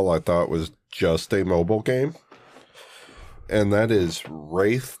as well. I thought it was just a mobile game. And that is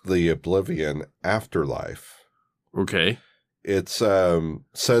Wraith the Oblivion Afterlife. Okay. It's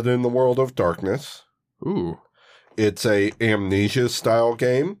set in the world of darkness. Ooh. It's a Amnesia style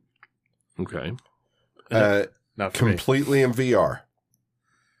game. Okay. Not for completely me. In VR.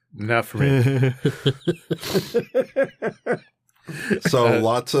 Not for me. So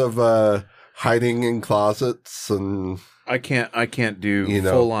lots of hiding in closets and I can't do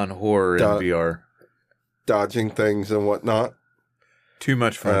full on horror in VR. Dodging things and whatnot. Too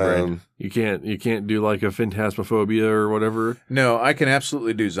much for my brain. You can't do like a Phantasmophobia or whatever. No, I can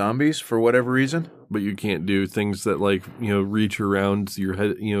absolutely do zombies for whatever reason, but you can't do things that reach around your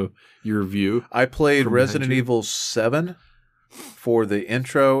head, your view. I played Resident Evil 7 for the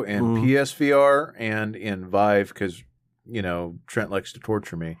intro and PSVR and in Vive because Trent likes to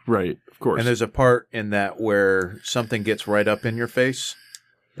torture me. Right, of course. And there's a part in that where something gets right up in your face,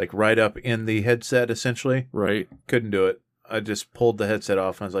 like right up in the headset, essentially. Right. Couldn't do it. I just pulled the headset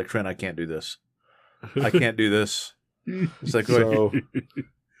off and I was like, Trent, I can't do this. I can't do this. It's like, so,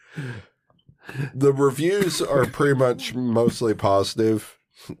 the reviews are pretty much mostly positive.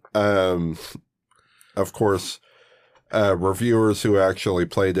 Of course, reviewers who actually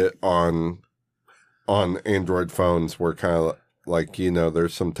played it on Android phones were kind of like,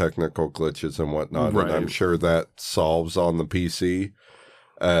 there's some technical glitches and whatnot, right. And I'm sure that solves on the PC.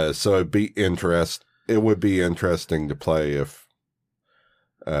 So it would be interesting to play if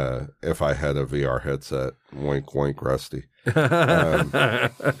I had a VR headset. Wink, wink, Rusty. What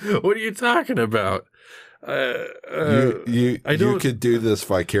are you talking about? You could do this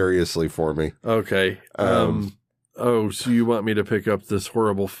vicariously for me. Okay. So you want me to pick up this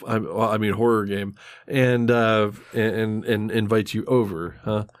horrible, horror game and invite you over,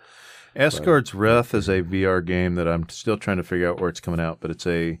 huh? Asgard's Wrath is a VR game that I'm still trying to figure out where it's coming out, but it's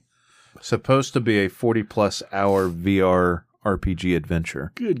supposed to be a 40-plus hour VR RPG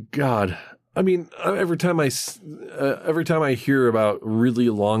adventure. Good God. I mean, every time I hear about really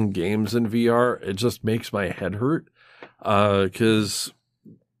long games in VR, it just makes my head hurt. Because,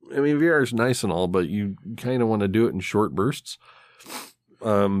 VR is nice and all, but you kind of want to do it in short bursts.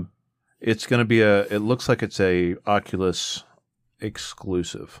 It's going to be it looks like it's a Oculus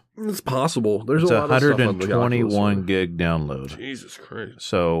exclusive. It's possible. There's a lot of stuff on the 121 gig download. Jesus Christ.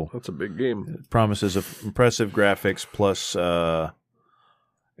 So that's a big game. It promises impressive graphics plus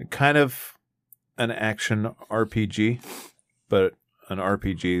kind of an action RPG, but an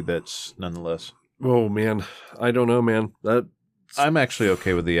RPG that's nonetheless. Oh man, I don't know, man. I'm actually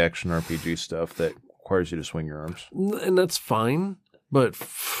okay with the action RPG stuff that requires you to swing your arms, and that's fine. But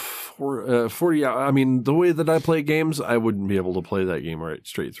for 40 hours, the way that I play games, I wouldn't be able to play that game right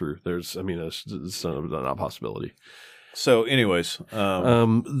straight through. It's not a possibility. So, anyways,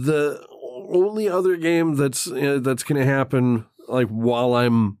 the only other game that's going to happen like while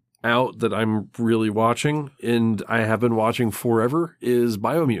I'm out that I'm really watching, and I have been watching forever, is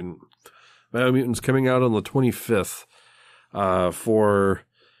Biomutant. Biomutant's coming out on the 25th for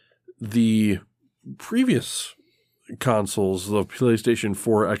the previous consoles, the PlayStation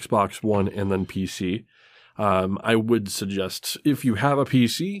 4, Xbox One, and then PC. I would suggest if you have a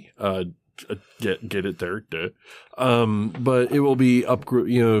PC, get it there. But it will be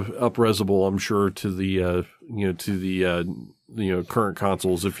up-resable, I'm sure, to the current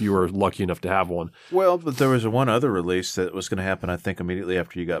consoles if you are lucky enough to have one. Well, but there was one other release that was going to happen, I think, immediately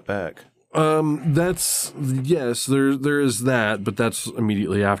after you got back. There is that, but that's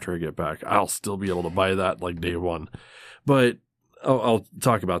immediately after I get back. I'll still be able to buy that like day one, but I'll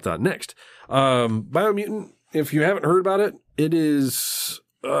talk about that next. Biomutant, if you haven't heard about it, it is,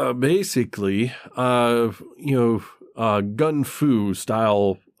 basically, Gun Fu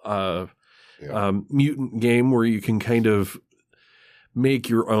style, mutant game where you can kind of make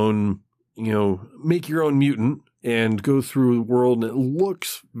your own mutant and go through the world, and it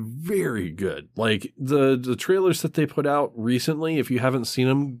looks very good. Like the trailers that they put out recently, if you haven't seen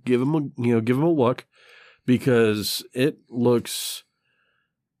them, give them a look, because it looks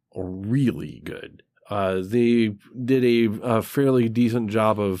really good. They did a fairly decent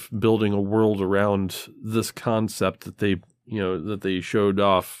job of building a world around this concept that they showed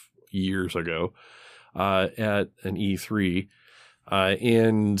off years ago at an E3.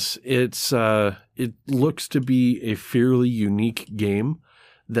 And it looks to be a fairly unique game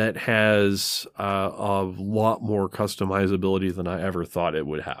that has a lot more customizability than I ever thought it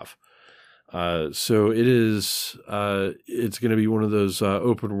would have. So it's going to be one of those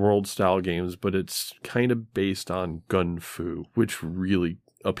open world style games, but it's kind of based on Gun Fu, which really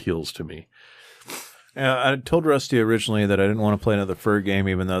appeals to me. I told Rusty originally that I didn't want to play another fur game,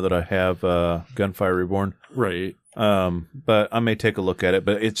 even though that I have Gunfire Reborn. Right. But I may take a look at it.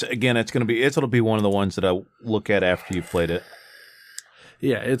 But it'll be one of the ones that I look at after you've played it.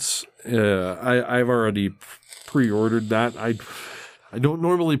 Yeah, I've already pre-ordered that. I don't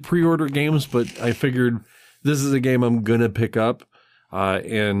normally pre-order games, but I figured this is a game I'm gonna pick up.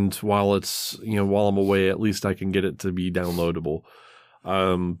 And while I'm away, at least I can get it to be downloadable.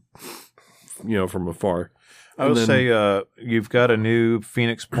 From afar. I will say you've got a new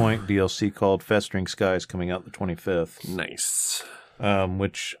Phoenix Point DLC called Festering Skies coming out the 25th. Nice.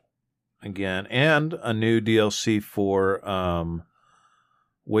 Which, again, and a new DLC for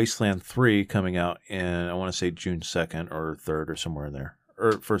Wasteland 3 coming out in, I want to say, June 2nd or 3rd or somewhere in there.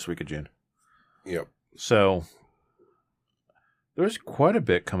 Or first week of June. Yep. So there's quite a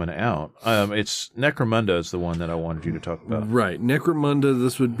bit coming out. It's Necromunda is the one that I wanted you to talk about. Right. Necromunda,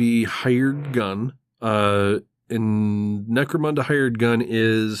 this would be Hired Gun. And Necromunda Hired Gun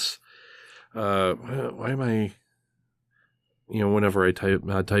is why am I whenever I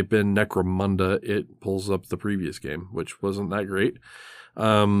type in Necromunda, it pulls up the previous game, which wasn't that great.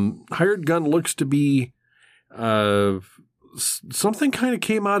 Hired Gun looks to be something kind of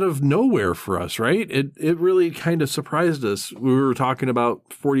came out of nowhere for us, right? It really kind of surprised us. We were talking about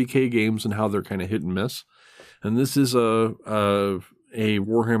 40K games and how they're kind of hit and miss. And this is a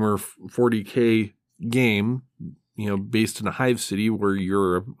Warhammer 40K game, based in a hive city where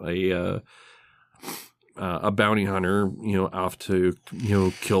you're a bounty hunter, off to,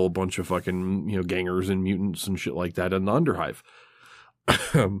 kill a bunch of fucking, gangers and mutants and shit like that in the Underhive.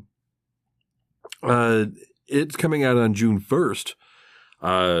 It's coming out on June 1st.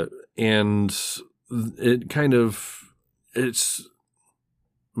 And it kind of,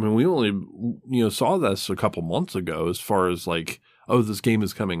 we only, saw this a couple months ago as far as like, oh, this game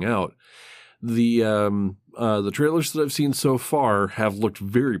is coming out. The trailers that I've seen so far have looked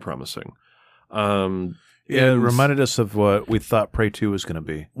very promising. It reminded us of what we thought Prey 2 was going to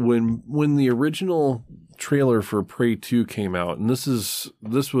be. When the original trailer for Prey 2 came out, and this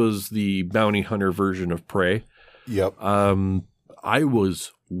was the bounty hunter version of Prey. Yep. I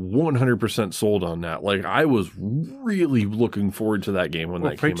was 100% sold on that. Like, I was really looking forward to that game when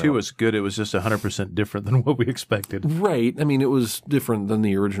that came out. Prey 2 was good. It was just 100% different than what we expected. Right. I mean, it was different than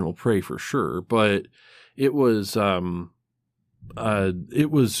the original Prey for sure, but it was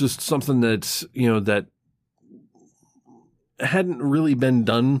just something that's, that hadn't really been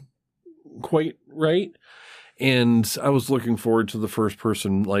done quite right. And I was looking forward to the first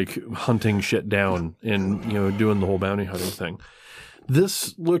person, like, hunting shit down and, doing the whole bounty hunting thing.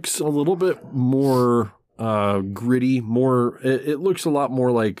 This looks a little bit more gritty, it looks a lot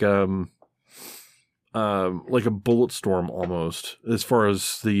more like a Bulletstorm almost, as far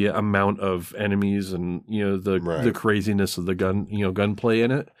as the amount of enemies and, the craziness of the gunplay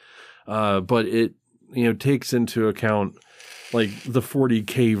in it. But it, takes into account like the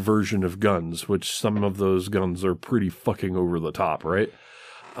 40K version of guns, which some of those guns are pretty fucking over the top, right?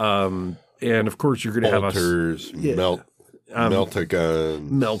 And of course you're going to have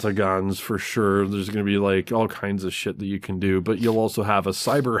Meltagons for sure. There's going to be like all kinds of shit that you can do, but you'll also have a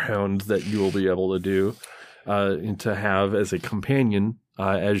Cyberhound that you will be able to do, and to have as a companion,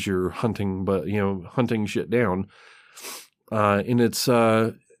 as you're hunting, but hunting shit down. And it's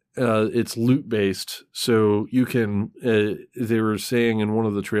loot based, so you can. They were saying in one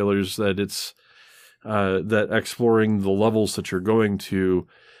of the trailers that it's that exploring the levels that you're going to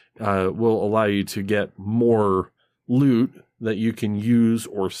will allow you to get more loot that you can use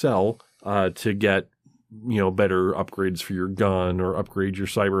or sell to get better upgrades for your gun or upgrade your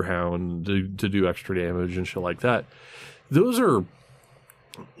Cyberhound to do extra damage and shit like that. Those are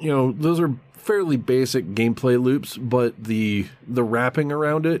fairly basic gameplay loops, but the wrapping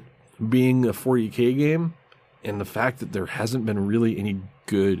around it being a 40K game and the fact that there hasn't been really any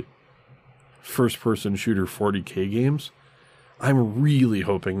good first-person shooter 40K games, I'm really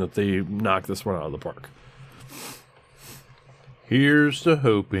hoping that they knock this one out of the park. Here's to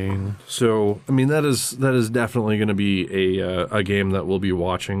hoping. So, I mean, that is definitely going to be a game that we'll be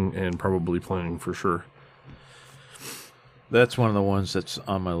watching and probably playing for sure. That's one of the ones that's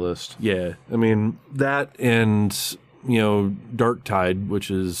on my list. Yeah, I mean, that and, Dark Tide, which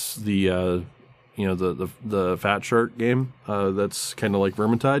is the Fat Shark game that's kind of like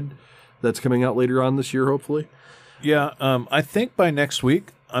Vermintide, that's coming out later on this year, hopefully. Yeah, I think by next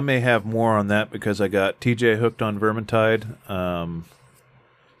week I may have more on that because I got TJ hooked on Vermintide,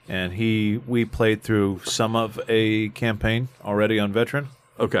 and we played through some of a campaign already on Veteran.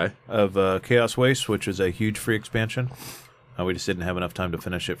 Okay. Of Chaos Waste, which is a huge free expansion. We just didn't have enough time to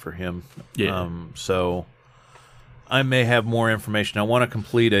finish it for him. Yeah. So I may have more information. I want to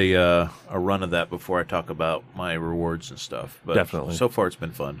complete a run of that before I talk about my rewards and stuff. But definitely. So far, it's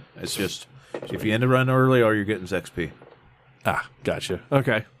been fun. It's just if you end a run early, all you're getting is XP. Ah, gotcha.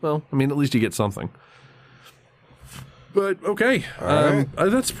 Okay. Well, I mean, at least you get something. But okay, right.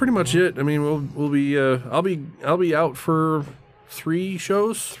 That's pretty much it. I mean, we'll be I'll be out for 3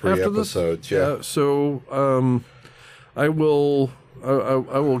 shows, 3 after episodes. this. Yeah. So I will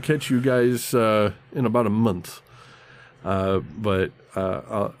catch you guys in about a month. But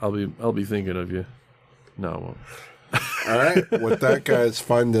I'll be thinking of you. No, I won't. All right. With that, guys,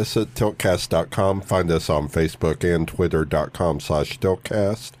 find us at tiltcast.com. Find us on Facebook and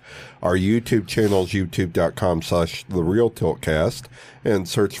twitter.com/tiltcast. Our YouTube channel is youtube.com/therealtiltcast. And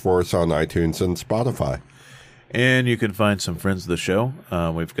search for us on iTunes and Spotify. And you can find some friends of the show.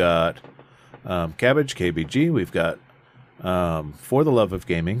 We've got Cabbage, KBG. We've got For the Love of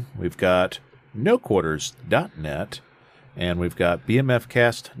Gaming. We've got NoQuarters.net. And we've got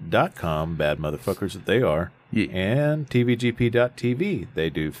BMFcast.com, bad motherfuckers that they are. Yeah. And TVGP.tv. They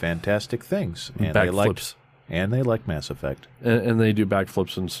do fantastic things. And Backflips. they like Mass Effect. And they do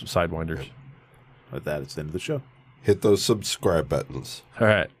backflips and sidewinders. With that, it's the end of the show. Hit those subscribe buttons. All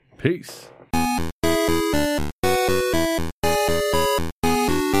right. Peace.